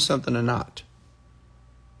you do something or not.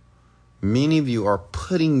 Many of you are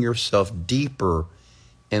putting yourself deeper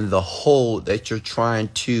in the hole that you're trying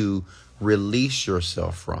to release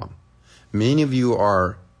yourself from. Many of you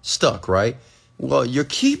are stuck, right? Well, you're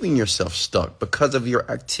keeping yourself stuck because of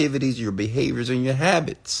your activities, your behaviors, and your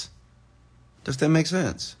habits. Does that make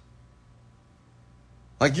sense?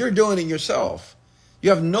 Like, you're doing it yourself.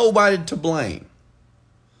 You have nobody to blame.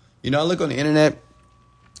 I look on the internet,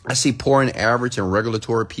 I see poor and average and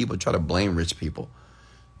regulatory people try to blame rich people.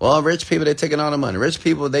 Well, rich people, they're taking all the money. Rich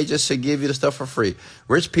people, they just should give you the stuff for free.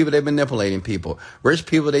 Rich people, they're manipulating people. Rich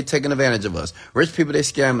people, they taking advantage of us. Rich people, they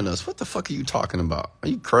scamming us. What the fuck are you talking about? Are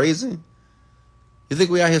you crazy? You think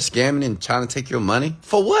we out here scamming and trying to take your money?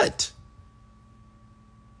 For what?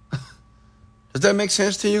 Does that make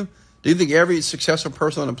sense to you? Do you think every successful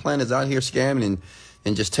person on the planet is out here scamming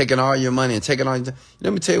and just taking all your money and taking all your...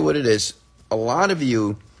 Let me tell you what it is. A lot of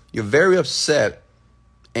you, you're very upset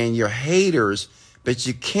and you're haters, but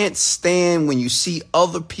you can't stand when you see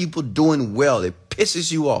other people doing well. It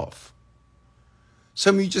pisses you off.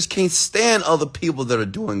 Some of you just can't stand other people that are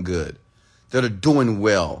doing good, that are doing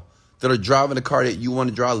well, that are driving the car that you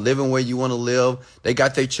want to drive, living where you want to live. They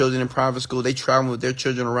got their children in private school. They traveling with their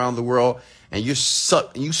children around the world, and you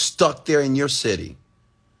stuck there in your city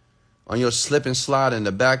on your slip and slide in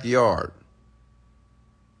the backyard.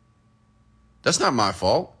 That's not my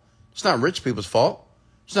fault. It's not rich people's fault.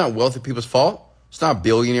 It's not wealthy people's fault. It's not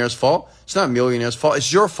billionaires' fault. It's not millionaires' fault.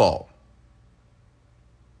 It's your fault.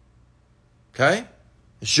 Okay?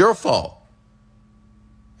 It's your fault.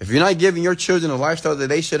 If you're not giving your children the lifestyle that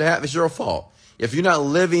they should have, it's your fault. If you're not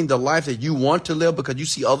living the life that you want to live because you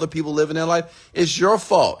see other people living their life, it's your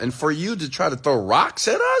fault. And for you to try to throw rocks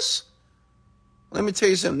at us, let me tell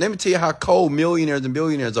you something. Let me tell you how cold millionaires and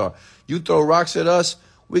billionaires are. You throw rocks at us,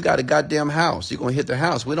 we got a goddamn house. You're going to hit the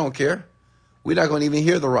house. We don't care. We're not going to even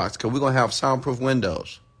hear the rocks because we're going to have soundproof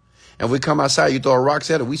windows. And if we come outside, you throw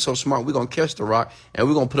rocks at it, we so smart, we're going to catch the rock and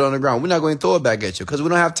we're going to put it on the ground. We're not going to throw it back at you because we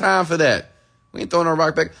don't have time for that. We ain't throwing a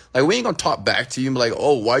rock back. Like, we ain't going to talk back to you and be like,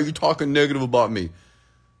 oh, why are you talking negative about me?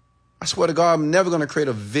 I swear to God, I'm never going to create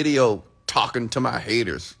a video talking to my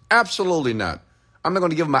haters. Absolutely not. I'm not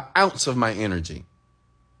going to give them an ounce of my energy.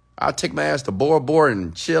 I'll take my ass to Bora Bora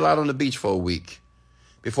and chill out on the beach for a week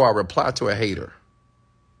before I reply to a hater.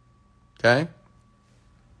 Okay?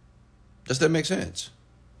 Does that make sense?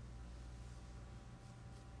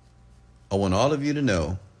 I want all of you to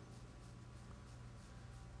know,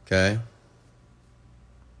 okay?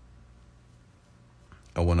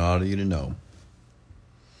 I want all of you to know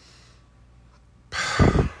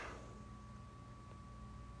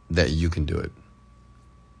that you can do it.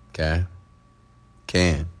 Okay?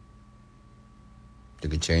 Can. You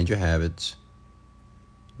can change your habits.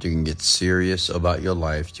 You can get serious about your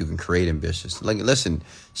life. You can create ambitions. Like, listen,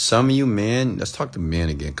 some of you men, let's talk to men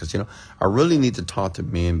again, because, I really need to talk to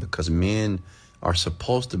men because men are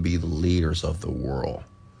supposed to be the leaders of the world.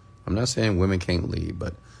 I'm not saying women can't lead,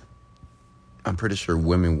 but I'm pretty sure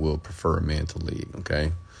women will prefer a man to lead,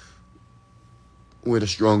 okay? We're the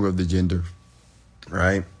stronger of the gender,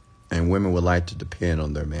 right? And women would like to depend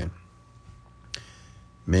on their man.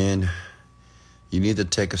 Men, you need to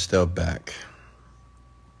take a step back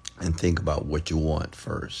and think about what you want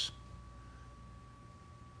first.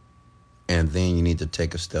 And then you need to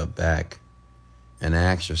take a step back and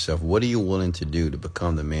ask yourself, what are you willing to do to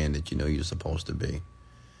become the man that you know you're supposed to be?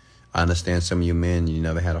 I understand some of you men, you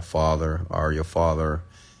never had a father, or your father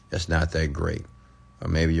is not that great. Or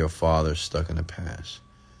maybe your father's stuck in the past.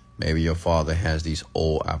 Maybe your father has these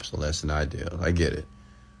old obsolescent ideas. I get it.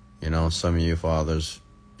 Some of your fathers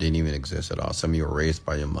didn't even exist at all. Some of you were raised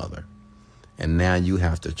by your mother. And now you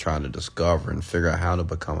have to try to discover and figure out how to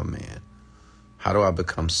become a man. How do I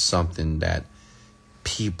become something that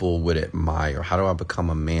people would admire? How do I become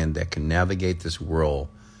a man that can navigate this world,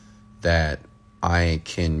 that I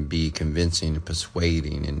can be convincing and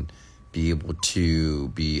persuading and be able to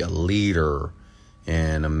be a leader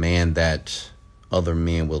and a man that other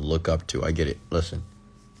men will look up to? I get it. Listen,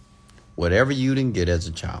 whatever you didn't get as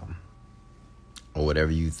a child or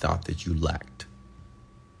whatever you thought that you lacked,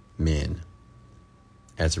 men,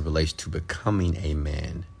 as it relates to becoming a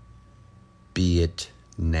man, be it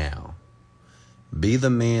now. Be the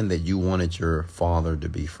man that you wanted your father to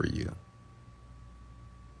be for you.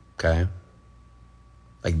 Okay?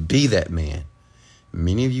 Like, be that man.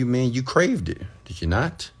 Many of you men, you craved it. Did you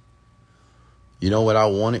not? You know what I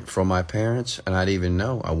wanted from my parents? And I didn't even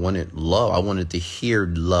know. I wanted love. I wanted to hear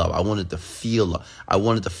love. I wanted to feel love. I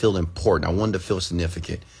wanted to feel important. I wanted to feel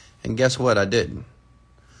significant. And guess what? I didn't.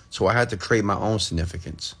 So I had to create my own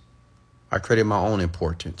significance. I created my own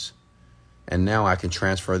importance. And now I can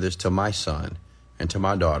transfer this to my son and to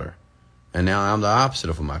my daughter. And now I'm the opposite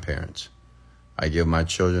of my parents. I give my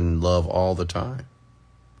children love all the time.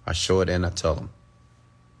 I show it and I tell them.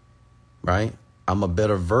 Right? I'm a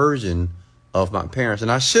better version of my parents.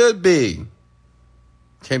 And I should be.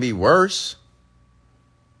 Can't be worse.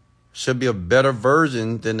 Should be a better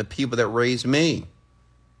version than the people that raised me.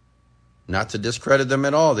 Not to discredit them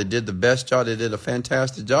at all. They did the best job. They did a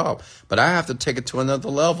fantastic job. But I have to take it to another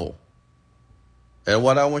level. And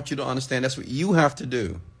what I want you to understand, that's what you have to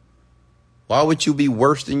do. Why would you be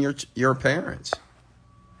worse than your parents?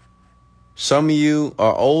 Some of you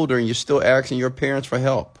are older and you're still asking your parents for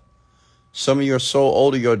help. Some of you are so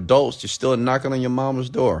older, you're adults, you're still knocking on your mama's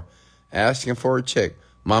door, asking for a check.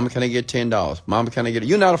 Mama, can I get $10? Mama, can I get it?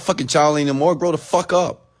 You're not a fucking child anymore. Grow the fuck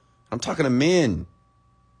up. I'm talking to men.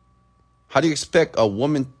 How do you expect a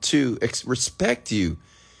woman to respect you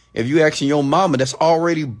if you asking your mama that's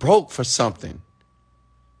already broke for something?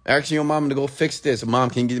 Asking your mama to go fix this. Mom,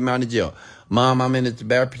 can you get me out of jail? Mom, I'm in a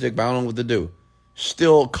bad predicament, but I don't know what to do.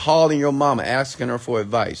 Still calling your mama, asking her for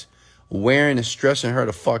advice, wearing and stressing her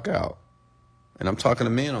the fuck out. And I'm talking to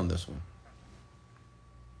men on this one.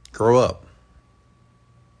 Grow up.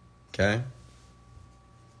 Okay?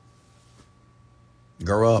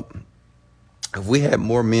 Grow up. If we had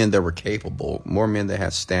more men that were capable, more men that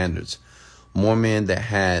had standards, more men that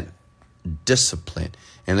had discipline.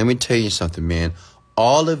 And let me tell you something, man.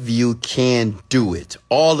 All of you can do it.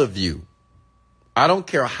 All of you. I don't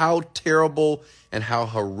care how terrible and how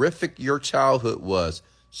horrific your childhood was.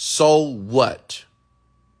 So what?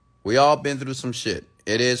 We all been through some shit.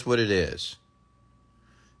 It is what it is.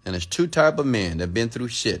 And there's two type of men that been through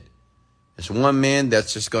shit. There's one man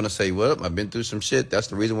that's just going to say, well, I've been through some shit. That's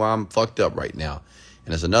the reason why I'm fucked up right now.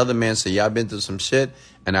 And there's another man say, yeah, I've been through some shit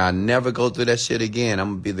and I'll never go through that shit again. I'm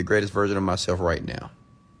going to be the greatest version of myself right now.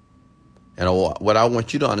 And what I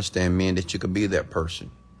want you to understand, man, that you can be that person.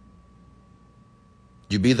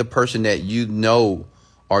 You be the person that you know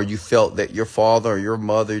or you felt that your father or your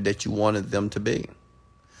mother that you wanted them to be.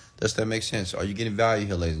 Does that make sense? Are you getting value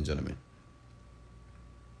here, ladies and gentlemen?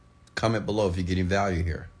 Comment below if you're getting value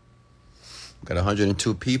here. We've got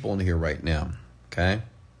 102 people in here right now, okay?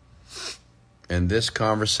 And this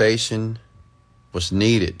conversation was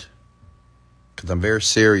needed because I'm very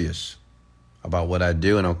serious about what I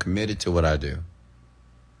do and I'm committed to what I do.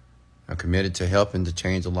 I'm committed to helping to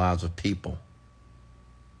change the lives of people.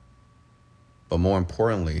 But more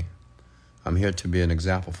importantly, I'm here to be an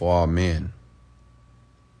example for all men.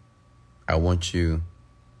 I want you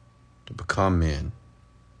to become men.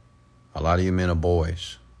 A lot of you men are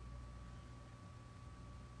boys.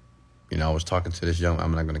 I was talking to this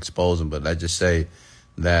I'm not going to expose him, but let's just say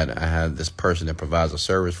that I have this person that provides a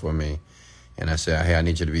service for me. And I said, hey, I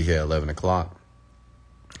need you to be here at 11 o'clock.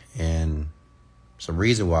 And it's a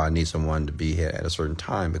reason why I need someone to be here at a certain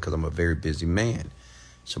time, because I'm a very busy man.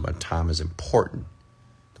 So my time is important.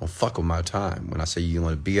 Don't fuck with my time. When I say you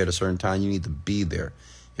want to be at a certain time, you need to be there.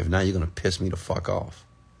 If not, you're going to piss me the fuck off.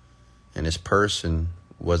 And this person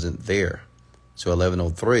wasn't there. So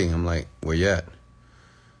 11:03, I'm like, where you at?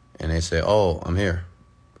 And they say, oh, I'm here.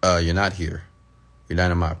 You're not here. You're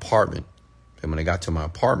not in my apartment. And when they got to my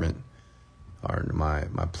apartment, or my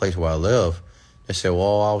place where I live, they said,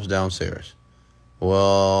 well, I was downstairs.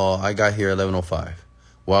 Well, I got here at 11:05.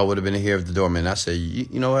 Well, I would have been here if the doorman. I said,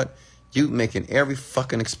 you know what? You making every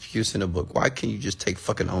fucking excuse in the book. Why can't you just take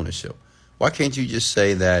fucking ownership? Why can't you just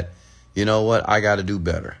say that, you know what, I got to do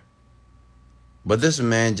better? But this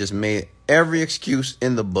man just made every excuse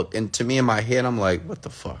in the book. And to me, in my head, I'm like, what the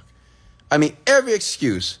fuck? I mean, every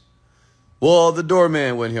excuse. Well, the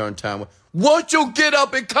doorman went here on time. Won't you get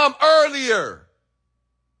up and come earlier?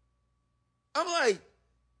 I'm like,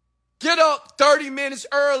 get up 30 minutes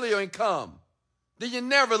earlier and come. Then you're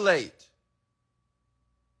never late.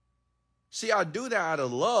 See, I do that out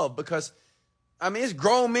of love because, I mean, it's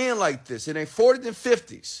grown men like this. It ain't 40s and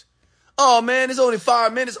 50s. Oh, man, it's only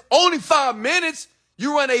 5 minutes. Only 5 minutes?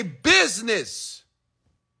 You run a business.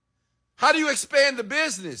 How do you expand the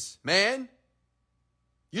business, man?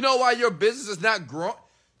 You know why your business is not growing?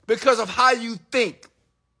 Because of how you think.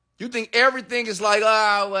 You think everything is like,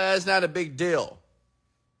 well, it's not a big deal.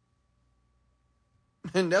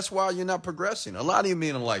 And that's why you're not progressing. A lot of you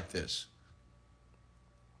men are like this.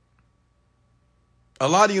 A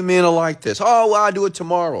lot of you men are like this. Oh, well, I'll do it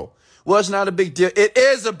tomorrow. Well, it's not a big deal. It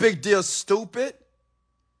is a big deal, stupid.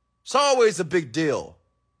 It's always a big deal.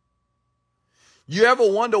 You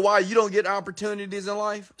ever wonder why you don't get opportunities in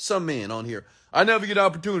life? Some men on here, I never get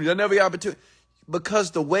opportunities. I never get opportunities. Because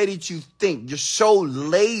the way that you think, you're so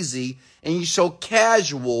lazy and you're so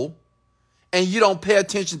casual and you don't pay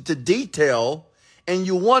attention to detail and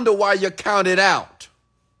you wonder why you're counted out.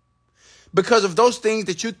 Because of those things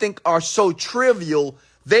that you think are so trivial,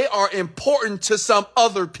 they are important to some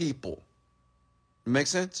other people. Make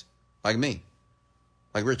sense? Like me.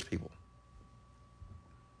 Like rich people.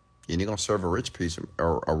 You're going to serve a rich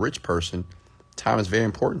person. Time is very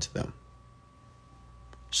important to them.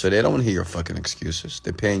 So they don't want to hear your fucking excuses.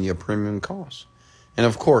 They're paying you a premium cost. And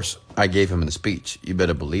of course, I gave him the speech. You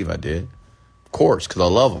better believe I did. Of course, because I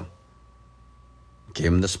love him. Gave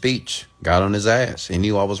him the speech. Got on his ass. He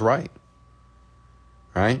knew I was right.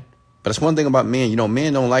 Right? But it's one thing about men.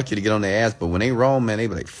 Men don't like you to get on their ass. But when they wrong, man, they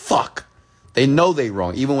be like, fuck. They know they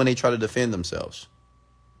wrong, even when they try to defend themselves.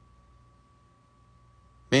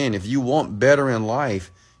 Man, if you want better in life,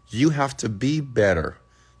 you have to be better.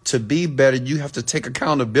 To be better, you have to take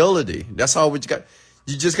accountability. That's all we got.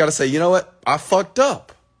 You just got to say, you know what? I fucked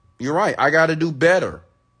up. You're right. I got to do better.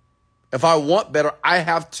 If I want better, I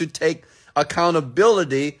have to take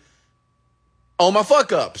accountability on my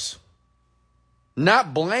fuck ups.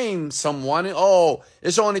 Not blame someone. Oh,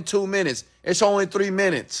 it's only 2 minutes. It's only 3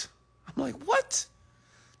 minutes. I'm like, what?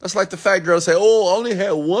 That's like the fat girl say, oh, I only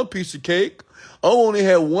had one piece of cake. I only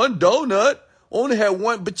had one donut. I only had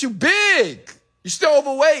one, but you big. You're still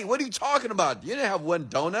overweight. What are you talking about? You didn't have one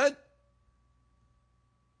donut.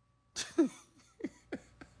 Does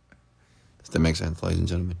that make sense, ladies and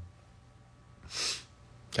gentlemen?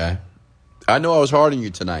 Okay. I know I was hard on you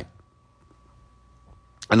tonight.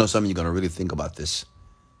 I know some of you are going to really think about this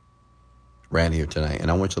rant here tonight, and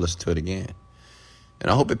I want you to listen to it again. And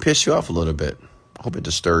I hope it pissed you off a little bit. I hope it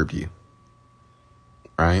disturbed you.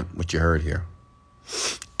 All right? What you heard here.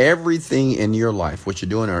 Everything in your life, what you're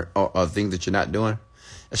doing or things that you're not doing,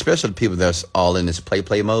 especially the people that's all in this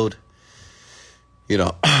play mode, people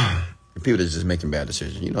that's just making bad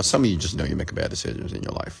decisions. Some of you just know you're making bad decisions in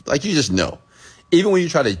your life. Like, you just know. Even when you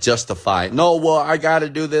try to justify it, no, well, I got to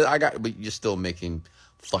do this, but you're still making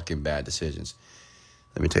fucking bad decisions.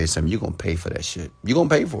 Let me tell you something. You're going to pay for that shit. You're going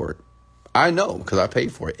to pay for it. I know, because I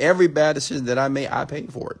paid for it. Every bad decision that I made, I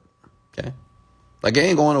paid for it. Okay? Like, it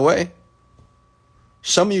ain't going away.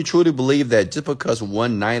 Some of you truly believe that just because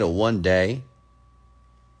one night or one day,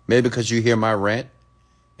 maybe because you hear my rant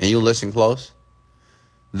and you listen close,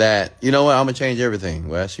 that, you know what, I'm going to change everything.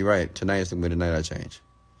 Well, you're right. Tonight is going to be the night I change.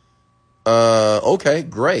 Okay,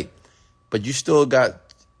 great. But you still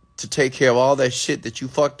got to take care of all that shit that you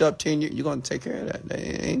fucked up 10 years. You're going to take care of that.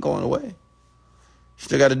 It ain't going away. You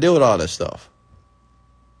still got to deal with all that stuff.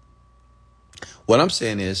 What I'm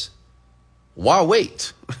saying is, why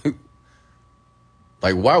wait?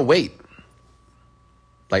 Like, why wait?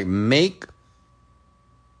 Like, make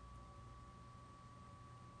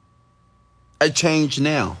a change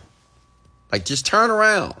now. Like, just turn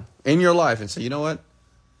around in your life and say, you know what?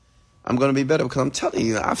 I'm going to be better, because I'm telling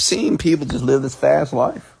you, I've seen people just live this fast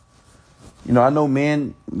life. You know, I know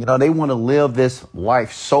men, you know, they want to live this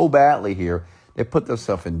life so badly here. They put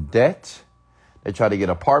themselves in debt. They try to get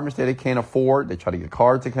apartments that they can't afford. They try to get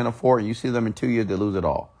cars they can't afford. And you see them in 2 years, they lose it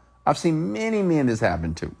all. I've seen many men this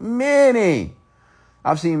happen to. Many.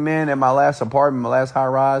 I've seen men in my last apartment, my last high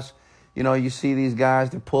rise. You know, you see these guys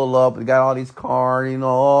that pull up, they got all these cars, you know,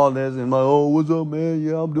 all this. And like, oh, what's up, man?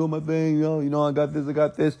 Yeah, I'm doing my thing. You know, I got this, I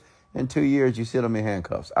got this. In 2 years, you see them in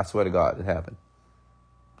handcuffs. I swear to God, it happened.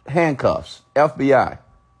 Handcuffs, FBI,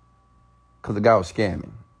 because the guy was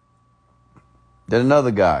scamming. Then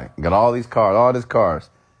another guy got all these cars.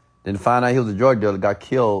 Then find out he was a drug dealer, got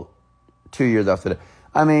killed 2 years after that.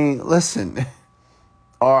 I mean, listen.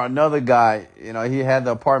 Or another guy, you know, he had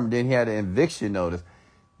the apartment, then he had an eviction notice.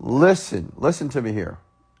 Listen to me here.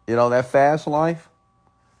 You know, that fast life,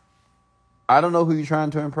 I don't know who you're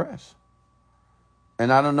trying to impress.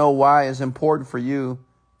 And I don't know why it's important for you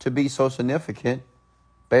to be so significant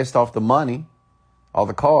based off the money, or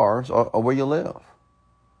the cars, or where you live.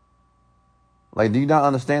 Like, do you not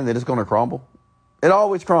understand that it's going to crumble? It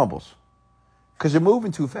always crumbles because you're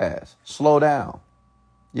moving too fast. Slow down.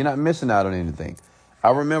 You're not missing out on anything.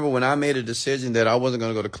 I remember when I made a decision that I wasn't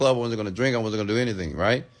going to go to the club, I wasn't going to drink, I wasn't going to do anything,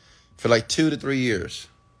 right? For like 2 to 3 years.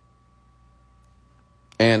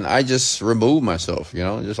 And I just removed myself, you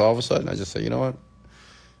know, just all of a sudden I just said, you know what?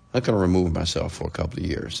 I'm not going to remove myself for a couple of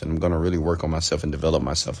years, and I'm going to really work on myself and develop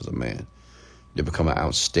myself as a man to become an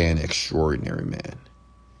outstanding, extraordinary man.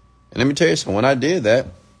 And let me tell you something, when I did that,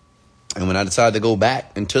 and when I decided to go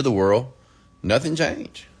back into the world, nothing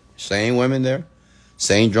changed. Same women there,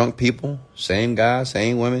 same drunk people, same guys,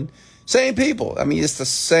 same women, same people. I mean, it's the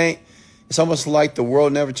same. It's almost like the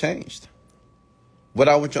world never changed. What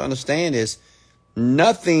I want you to understand is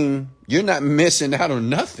nothing, you're not missing out on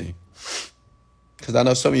nothing. Because I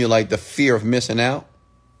know some of you like the fear of missing out,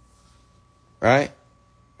 right?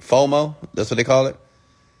 FOMO, that's what they call it.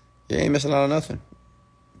 You ain't missing out on nothing.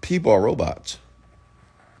 People are robots.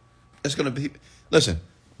 It's going to be, listen,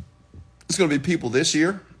 it's going to be people this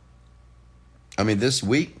year. I mean, this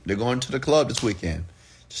week, they're going to the club this weekend,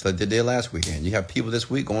 just like they did last weekend. You have people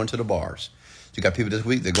this week going to the bars. You got people this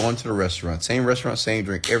week, they're going to the restaurant, same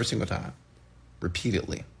drink every single time,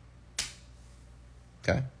 repeatedly.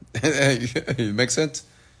 Okay? It makes sense?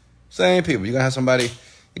 Same people. You're going to have somebody,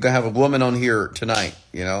 you're going to have a woman on here tonight,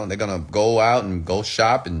 you know, they're going to go out and go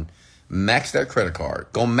shop and max their credit card.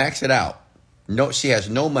 Go max it out. No, she has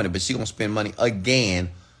no money, but she's going to spend money again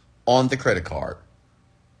on the credit card.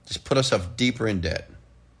 Just put herself deeper in debt.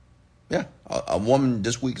 Yeah, a woman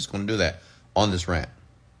this week is going to do that on this rant.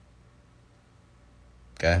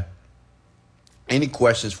 Okay? Any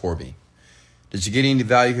questions for me? Did you get any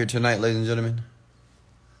value here tonight, ladies and gentlemen?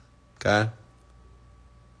 Okay?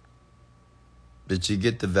 Did you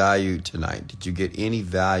get the value tonight? Did you get any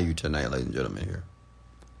value tonight, ladies and gentlemen, here?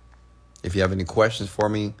 If you have any questions for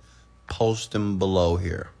me, post them below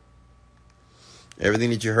here. Everything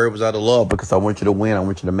that you heard was out of love because I want you to win. I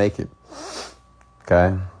want you to make it.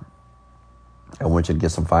 Okay? I want you to get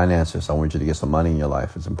some finances. I want you to get some money in your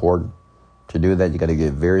life. It's important. To do that, you got to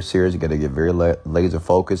get very serious. You got to get very laser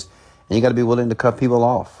focused. And you got to be willing to cut people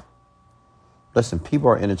off. Listen, people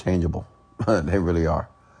are interchangeable. They really are.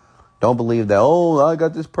 Don't believe that, oh, I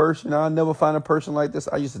got this person. I'll never find a person like this.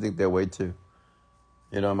 I used to think that way too.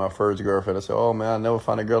 You know, my first girlfriend, I said, oh, man, I never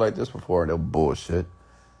found a girl like this before. They're bullshit.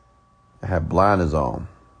 I had blinders on.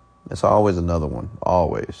 It's always another one.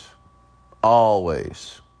 Always.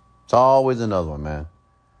 Always. It's always another one, man.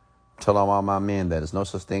 Tell all my men that there's no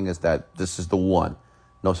such thing as that. This is the one.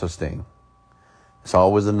 No such thing. It's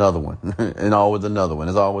always another one. And always another one.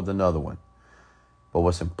 It's always another one. But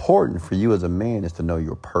what's important for you as a man is to know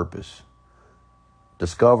your purpose.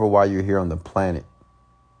 Discover why you're here on the planet.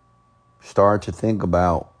 Start to think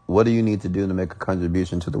about what do you need to do to make a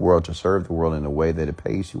contribution to the world, to serve the world in a way that it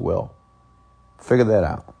pays you well. Figure that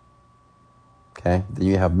out. Okay? Then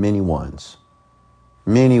you have many ones.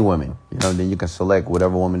 Many women. You know, then you can select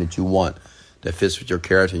whatever woman that you want that fits with your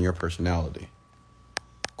character and your personality.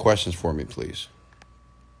 Questions for me, please.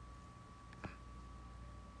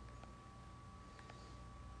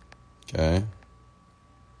 Okay.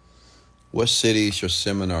 What city is your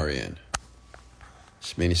seminar in?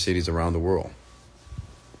 There's many cities around the world.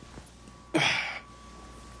 I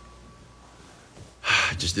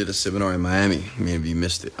just did a seminar in Miami. Maybe you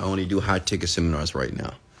missed it. I only do high ticket seminars right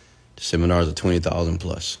now. The seminars are 20,000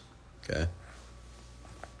 plus. Okay.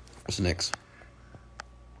 What's next?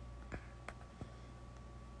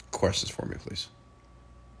 Questions for me, please.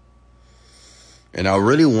 And I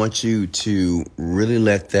really want you to really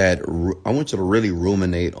I want you to really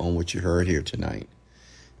ruminate on what you heard here tonight.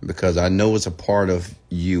 Because I know it's a part of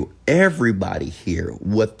you. Everybody here,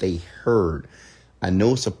 what they heard. I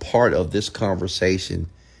know it's a part of this conversation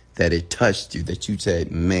that it touched you, that you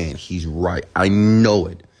said, man, he's right. I know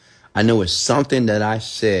it. I know it's something that I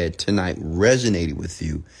said tonight resonated with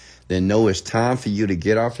you. Then know it's time for you to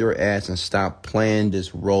get off your ass and stop playing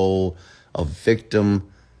this role of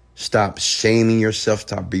victim. Stop shaming yourself.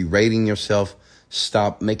 Stop berating yourself.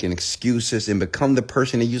 Stop making excuses and become the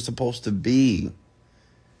person that you're supposed to be.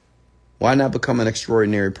 Why not become an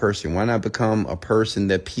extraordinary person? Why not become a person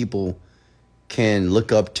that people can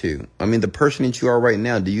look up to? I mean, the person that you are right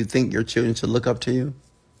now, do you think your children should look up to you?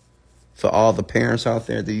 For all the parents out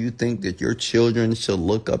there, do you think that your children should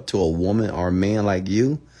look up to a woman or a man like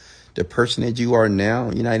you? The person that you are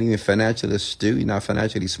now, you're not even financially astute. You're not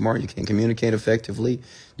financially smart. You can't communicate effectively.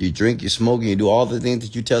 You drink, you smoke, and you do all the things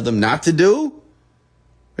that you tell them not to do?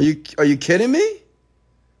 Are you kidding me?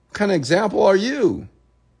 What kind of example are you?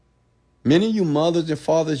 Many of you mothers and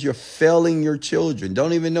fathers, you're failing your children.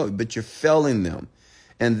 Don't even know it, but you're failing them.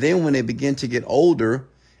 And then when they begin to get older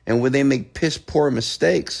and when they make piss poor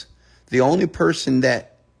mistakes, the only person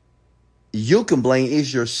that you can blame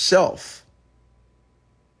is yourself.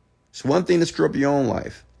 It's one thing to screw up your own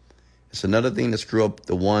life. It's another thing to screw up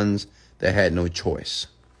the ones that had no choice.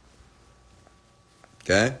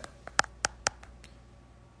 Okay?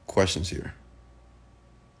 Questions here.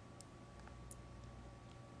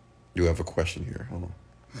 You have a question here. Hold on.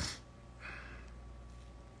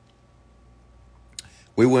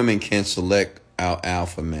 We women can select our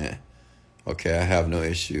alpha man. Okay, I have no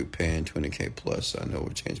issue paying $20K plus. I know it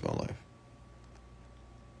would change my life.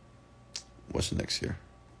 What's next here?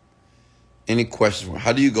 Any questions?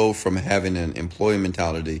 How do you go from having an employee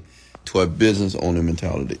mentality to a business owner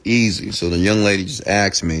mentality? Easy. So the young lady just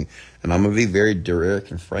asked me, and I'm going to be very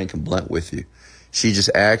direct and frank and blunt with you. She just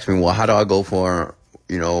asked me, well, how do I go for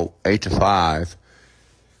 8 to 5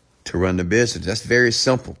 to run the business? That's very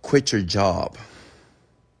simple. Quit your job.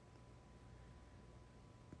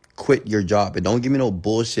 Quit your job. And don't give me no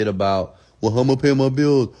bullshit about, well, how am I pay my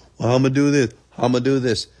bills? Well, how am I do this? How am I do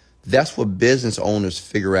this? That's what business owners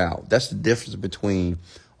figure out. That's the difference between,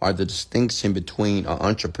 or the distinction between an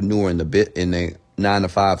entrepreneur and a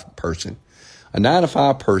 9-to-5 person. A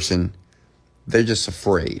 9-to-5 person, they're just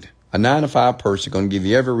afraid. A 9-to-5 person going to give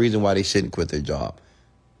you every reason why they shouldn't quit their job.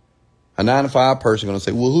 A 9-to-5 person going to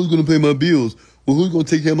say, well, who's going to pay my bills? Well, who's going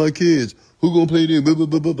to take care of my kids? Who's going to pay them? Blah, blah,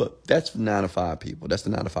 blah, blah, blah. That's 9-to-5 people. That's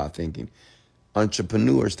the 9-to-5 thinking.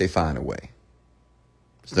 Entrepreneurs, they find a way.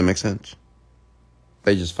 Does that make sense?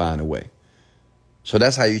 They just find a way. So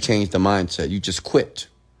that's how you change the mindset. You just quit.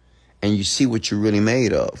 And you see what you're really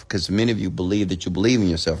made of. Because many of you believe that you believe in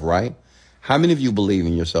yourself, right? How many of you believe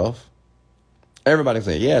in yourself? Everybody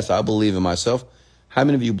say, yes, I believe in myself. How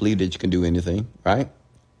many of you believe that you can do anything, right?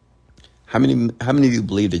 How many of you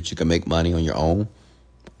believe that you can make money on your own?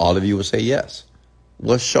 All of you will say yes.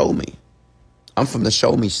 Well, show me. I'm from the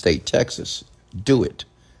show me state, Texas. Do it.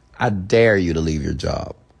 I dare you to leave your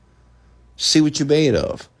job. See what you're made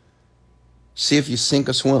of. See if you sink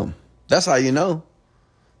or swim. That's how you know.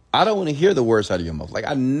 I don't want to hear the words out of your mouth. Like,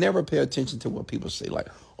 I never pay attention to what people say. Like,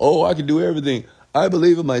 oh, I can do everything. I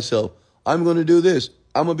believe in myself. I'm going to do this.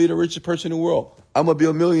 I'm going to be the richest person in the world. I'm going to be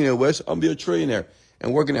a millionaire, Wes. I'm going to be a trillionaire.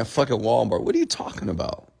 And working at fucking Walmart. What are you talking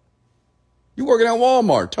about? You working at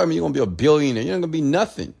Walmart. Tell me you're going to be a billionaire. You're not going to be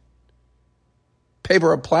nothing.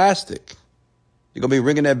 Paper or plastic. You're going to be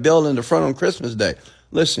ringing that bell in the front on Christmas Day.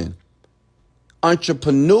 Listen.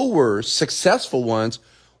 Entrepreneurs, successful ones,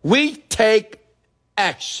 we take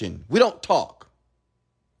action. We don't talk.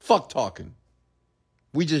 Fuck talking.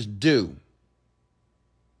 We just do.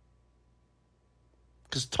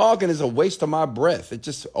 Because talking is a waste of my breath. It's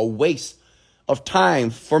just a waste of time.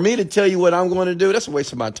 For me to tell you what I'm going to do, that's a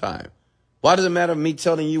waste of my time. Why does it matter me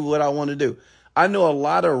telling you what I want to do? I know a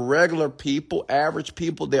lot of regular people, average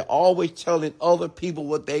people, they're always telling other people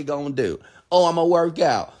what they going to do. Oh, I'm going to work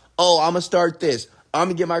out. Oh, I'm going to start this. I'm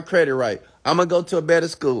going to get my credit right. I'm going to go to a better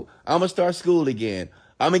school. I'm going to start school again.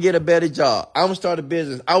 I'm going to get a better job. I'm going to start a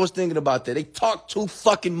business. I was thinking about that. They talk too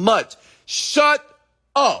fucking much. Shut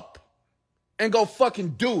up and go fucking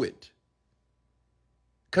do it.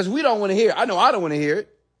 Because we don't want to hear it. I know I don't want to hear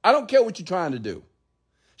it. I don't care what you're trying to do.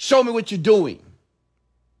 Show me what you're doing.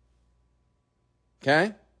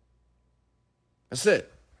 Okay? That's it.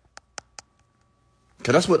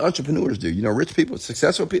 Because that's what entrepreneurs do. You know, rich people,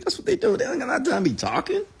 successful people, that's what they do. They don't got time to be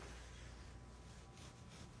talking.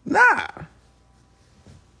 Nah.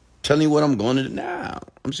 Telling you what I'm going to do. Nah.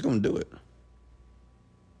 I'm just going to do it.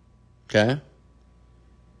 Okay?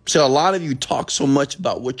 So a lot of you talk so much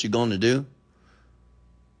about what you're going to do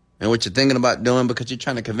and what you're thinking about doing because you're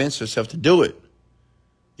trying to convince yourself to do it.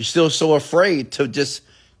 You're still so afraid to just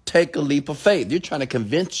take a leap of faith. You're trying to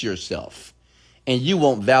convince yourself. And you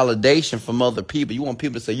want validation from other people. You want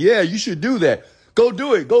people to say, yeah, you should do that. Go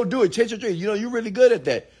do it. Go do it. Chase your dream. You know, you're really good at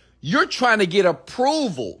that. You're trying to get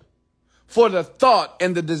approval for the thought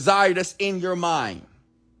and the desire that's in your mind.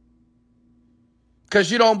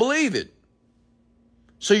 Because you don't believe it.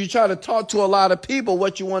 So you try to talk to a lot of people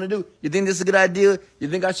what you want to do. You think this is a good idea? You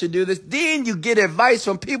think I should do this? Then you get advice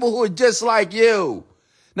from people who are just like you.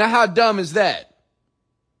 Now, how dumb is that?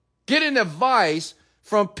 Getting advice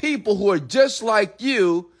from people who are just like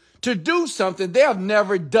you to do something they have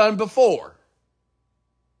never done before.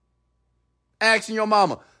 Asking your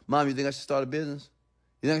mama, Mom, you think I should start a business?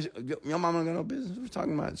 You think your mama don't got no business? What are you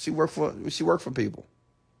talking about? She work for people.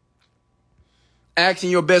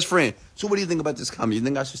 Asking your best friend, so what do you think about this company? You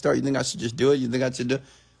think I should start? You think I should just do it? You think I should do it?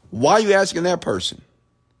 Why are you asking that person?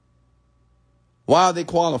 Why are they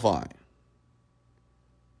qualifying?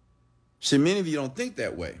 See, many of you don't think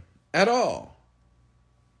that way at all.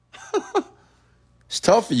 It's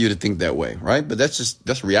tough for you to think that way, right? But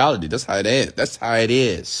that's reality. That's how it is. That's how it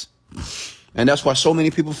is. And that's why so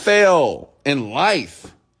many people fail in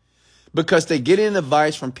life. Because they get in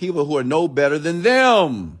advice from people who are no better than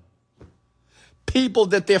them. People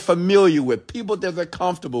that they're familiar with. People that they're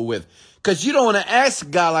comfortable with. Because you don't want to ask a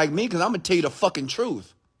guy like me, because I'm going to tell you the fucking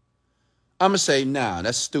truth. I'm going to say, nah,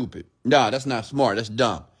 that's stupid. Nah, that's not smart. That's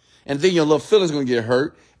dumb. And then your little feelings going to get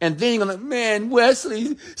hurt. And then you're going to, man,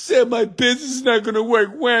 Wesley said my business is not going to work.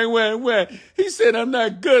 Wah. He said I'm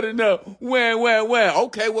not good enough. Wah.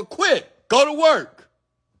 Okay, well, quit. Go to work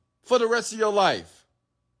for the rest of your life.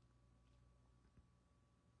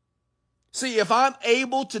 See, if I'm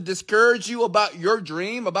able to discourage you about your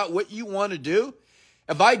dream, about what you want to do,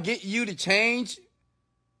 if I get you to change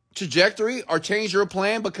trajectory or change your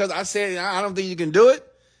plan because I said I don't think you can do it,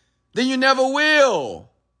 then you never will.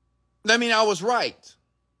 That means I was right.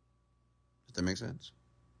 Does that make sense?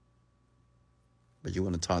 But you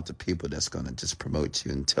want to talk to people that's going to just promote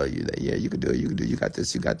you and tell you that, yeah, you can do it, you got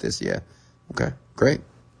this, yeah. Okay, great.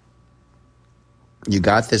 You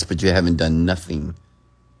got this, but you haven't done nothing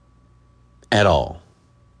at all.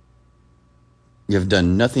 You have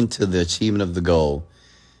done nothing to the achievement of the goal,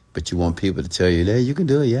 but you want people to tell you, yeah, you can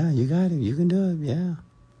do it, yeah, you got it, you can do it, yeah.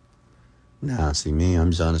 Nah, see me,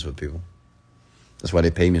 I'm just honest with people. That's why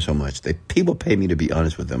they pay me so much. People pay me to be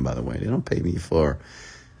honest with them, by the way. They don't pay me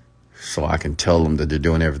so I can tell them that they're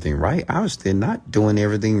doing everything right. Obviously, they're not doing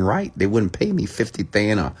everything right. They wouldn't pay me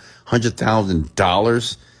 $50,000 or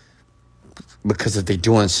 $100,000 because if they're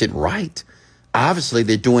doing shit right, obviously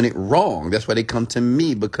they're doing it wrong. That's why they come to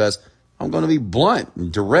me, because I'm going to be blunt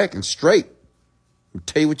and direct and straight. I'll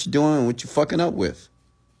tell you what you're doing and what you're fucking up with.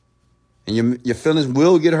 And your feelings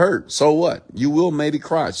will get hurt. So what? You will maybe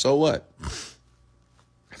cry. So what?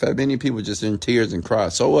 I've had many people just in tears and cry.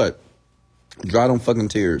 So what? Dry them fucking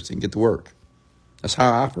tears and get to work. That's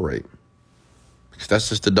how I operate. Because that's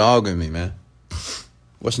just the dog in me, man.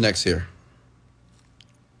 What's next here?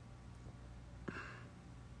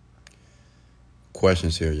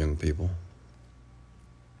 Questions here, young people.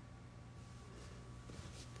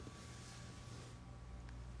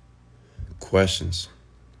 Questions.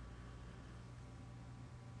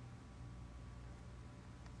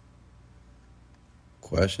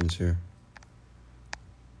 Questions here.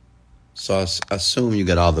 So I assume you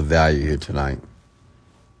got all the value here tonight.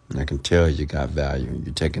 And I can tell you got value.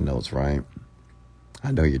 You're taking notes, right?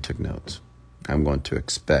 I know you took notes. I'm going to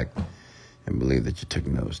expect and believe that you took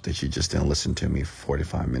notes, that you just didn't listen to me for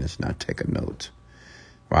 45 minutes, not take a note.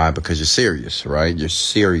 Right? Because you're serious, right? You're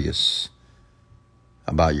serious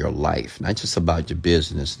about your life, not just about your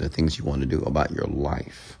business, the things you want to do, about your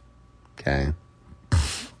life. Okay?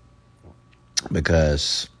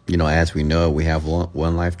 Because, as we know, we have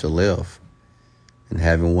one life to live. And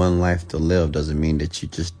having one life to live doesn't mean that you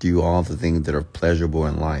just do all the things that are pleasurable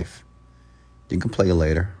in life. You can play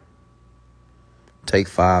later. Take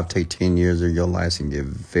 5, take 10 years of your life and get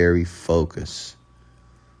very focused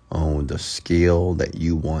on the skill that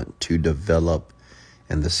you want to develop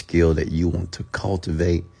and the skill that you want to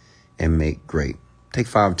cultivate and make great. Take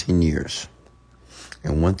 5, 10 years.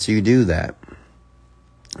 And once you do that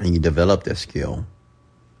and you develop that skill,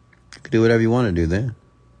 you can do whatever you want to do then.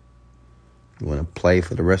 You want to play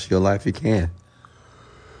for the rest of your life, you can.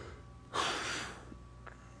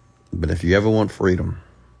 But if you ever want freedom,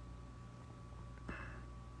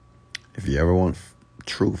 if you ever want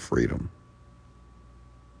true freedom,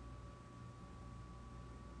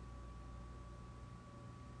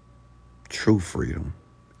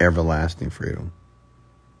 Everlasting freedom.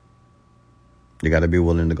 You got to be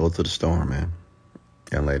willing to go through the storm, man.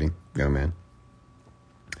 Young lady, young man.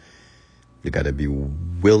 You got to be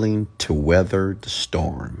willing to weather the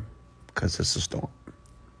storm, because it's a storm.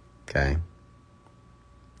 Okay?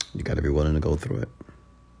 You got to be willing to go through it.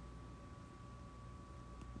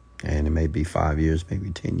 And it may be 5 years, maybe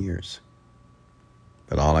 10 years.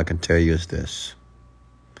 But all I can tell you is this.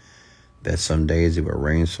 That some days it will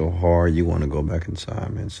rain so hard, you want to go back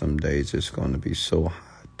inside, man. Some days it's going to be so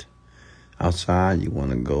hot outside, you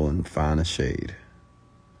want to go and find a shade.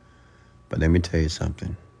 But let me tell you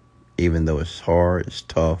something. Even though it's hard, it's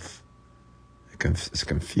tough, it's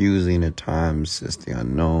confusing at times, it's the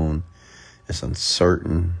unknown, it's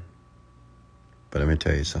uncertain. But let me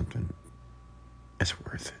tell you something. It's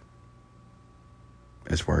worth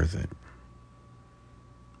it. It's worth it.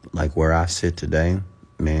 Like where I sit today,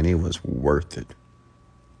 man, it was worth it.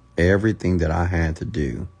 Everything that I had to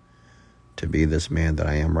do to be this man that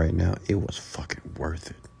I am right now, it was fucking worth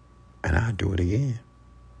it. And I'll do it again.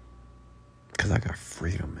 Because I got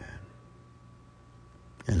freedom, man.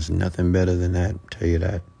 And there's nothing better than that, I'll tell you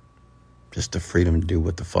that. Just the freedom to do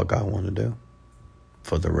what the fuck I want to do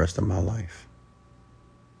for the rest of my life.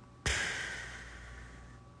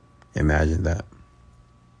 Imagine that.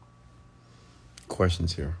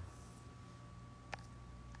 Questions here?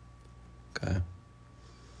 Okay.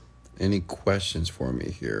 Any questions for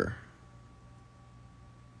me here?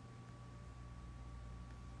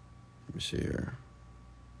 Let me see here.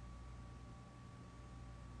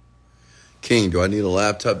 King, do I need a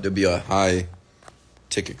laptop to be a high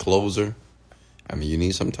ticket closer? I mean, you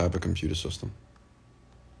need some type of computer system.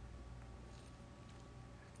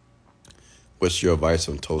 What's your advice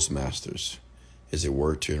on Toastmasters? Is it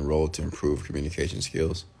worth to enroll to improve communication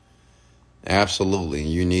skills? Absolutely, and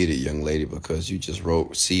you need it, young lady, because you just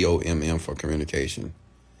wrote COMM for communication,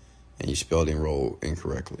 and you spelled enroll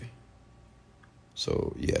incorrectly.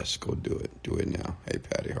 So, yes, go do it. Do it now. Hey,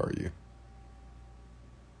 Patty, how are you?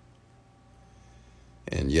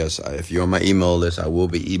 And yes, if you're on my email list, I will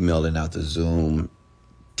be emailing out the Zoom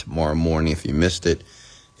tomorrow morning. If you missed it,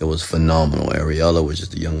 it was phenomenal. Ariella, which is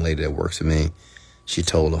the young lady that works with me, she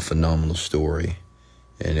told a phenomenal story.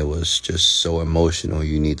 And it was just so emotional,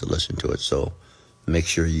 you need to listen to it. So make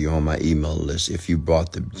sure you're on my email list. If you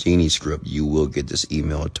bought the Genie script, you will get this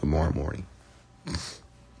email tomorrow morning.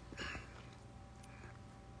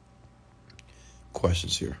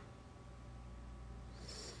 Questions here?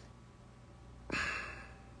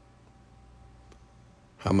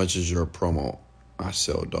 How much is your promo? I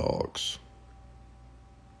sell dogs.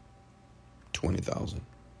 20,000.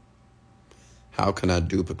 How can I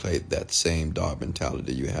duplicate that same dog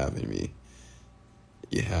mentality you have in me?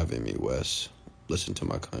 You have in me, Wes. Listen to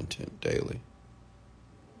my content daily.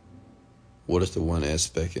 What is the one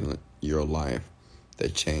aspect in your life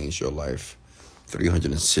that changed your life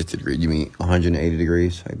 360 degrees? You mean 180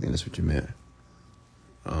 degrees? I think that's what you meant.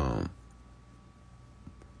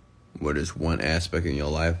 What is one aspect in your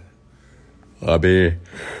life? I mean,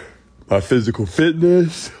 my physical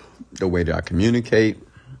fitness, the way that I communicate,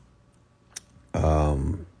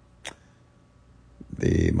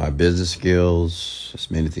 my business skills. There's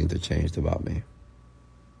many things that changed about me.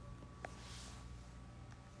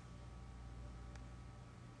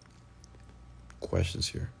 Questions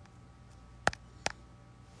here?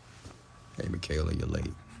 Hey, Michaela, you're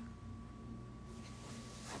late.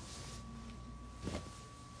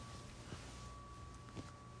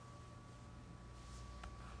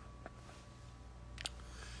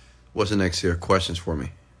 What's the next here? Questions for me?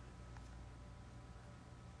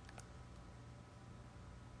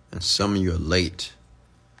 And some of you are late.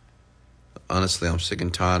 Honestly, I'm sick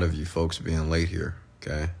and tired of you folks being late here,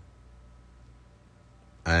 okay?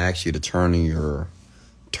 I ask you to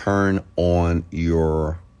turn on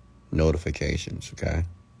your notifications, okay?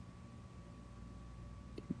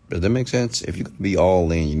 Does that make sense? If you're going to be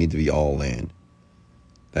all in, you need to be all in.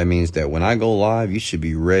 That means that when I go live, you should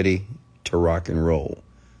be ready to rock and roll.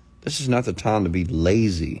 This is not the time to be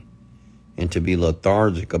lazy and to be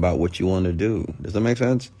lethargic about what you want to do. Does that make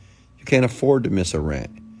sense? You can't afford to miss a rant.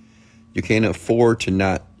 You can't afford to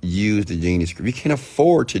not use the Genie script. You can't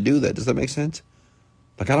afford to do that. Does that make sense?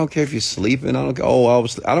 Like, I don't care if you're sleeping. I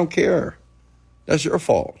don't care. That's your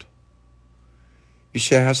fault. You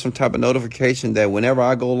should have some type of notification that whenever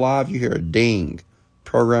I go live, you hear a ding,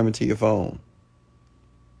 program it to your phone.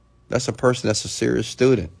 That's a person that's a serious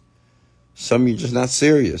student. Some of you just not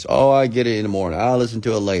serious. Oh, I get it in the morning. I'll listen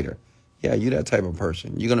to it later. Yeah, you that type of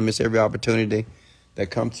person. You're going to miss every opportunity that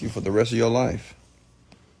comes to you for the rest of your life.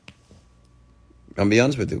 I'm going to be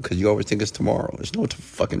honest with you, because you always think it's tomorrow. There's no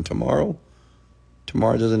fucking tomorrow.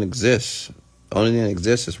 Tomorrow doesn't exist. The only thing that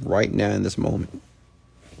exists is right now in this moment.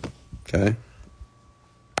 Okay?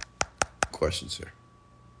 Questions here.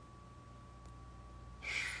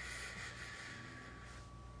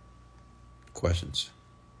 Questions.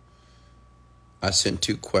 I sent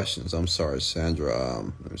 2 questions. I'm sorry, Sandra.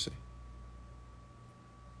 Let me see.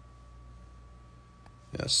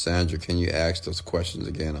 Yeah, Sandra, can you ask those questions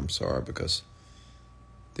again? I'm sorry because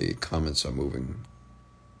the comments are moving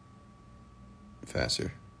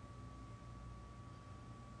faster.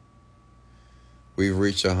 We've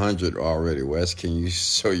reached 100 already. Wes, can you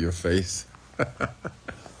show your face?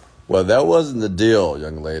 Well, that wasn't the deal,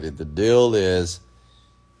 young lady. The deal is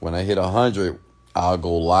when I hit 100, I'll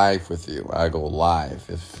go live with you. I go live.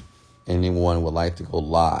 If anyone would like to go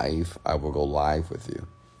live, I will go live with you.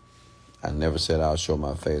 I never said I'll show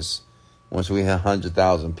my face. Once we hit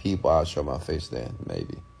 100,000 people, I'll show my face then,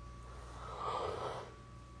 maybe.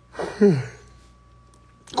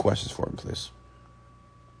 Questions for him, please.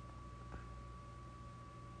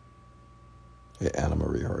 Hey, Anna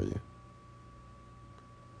Marie, how are you?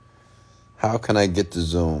 How can I get the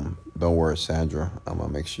Zoom? Don't worry, Sandra. I'm going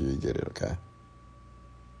to make sure you get it, okay?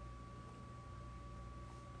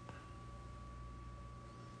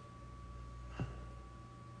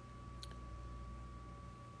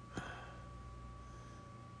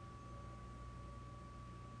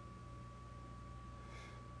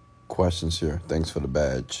 Questions here. Thanks for the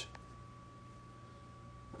badge.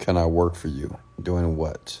 Can I work for you? Doing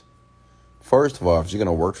what? First of all, if you're going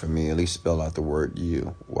to work for me, at least spell out the word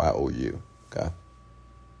you. Y-O-U. Okay?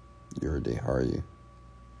 Yuri, how are you?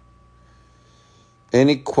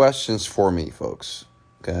 Any questions for me, folks?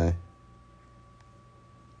 Okay?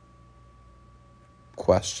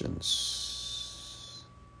 Questions.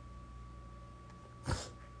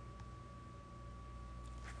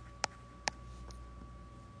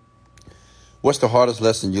 What's the hardest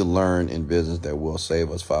lesson you learned in business that will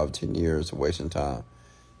save us 5 or 10 years of wasting time?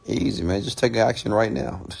 Easy, man. Just take action right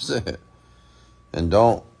now. That's it. And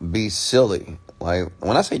don't be silly. Like,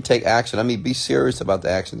 when I say take action, I mean be serious about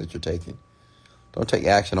the action that you're taking. Don't take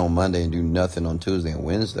action on Monday and do nothing on Tuesday and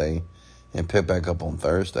Wednesday and pick back up on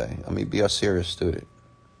Thursday. I mean, be a serious student.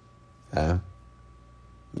 Okay?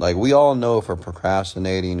 Like, we all know if we're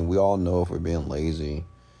procrastinating. We all know if we're being lazy.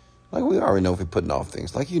 Like, we already know if we're putting off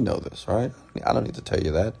things. Like, you know this, right? I don't need to tell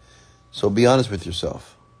you that. So be honest with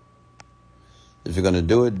yourself. If you're going to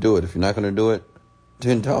do it, do it. If you're not going to do it,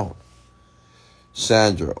 then don't.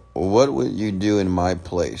 Sandra, what would you do in my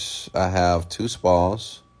place? I have 2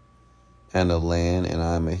 spas and a land, and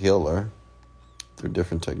I'm a healer through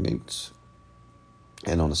different techniques.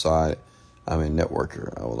 And on the side, I'm a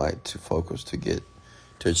networker. I would like to focus to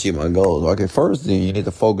achieve my goals. Okay, first thing, you need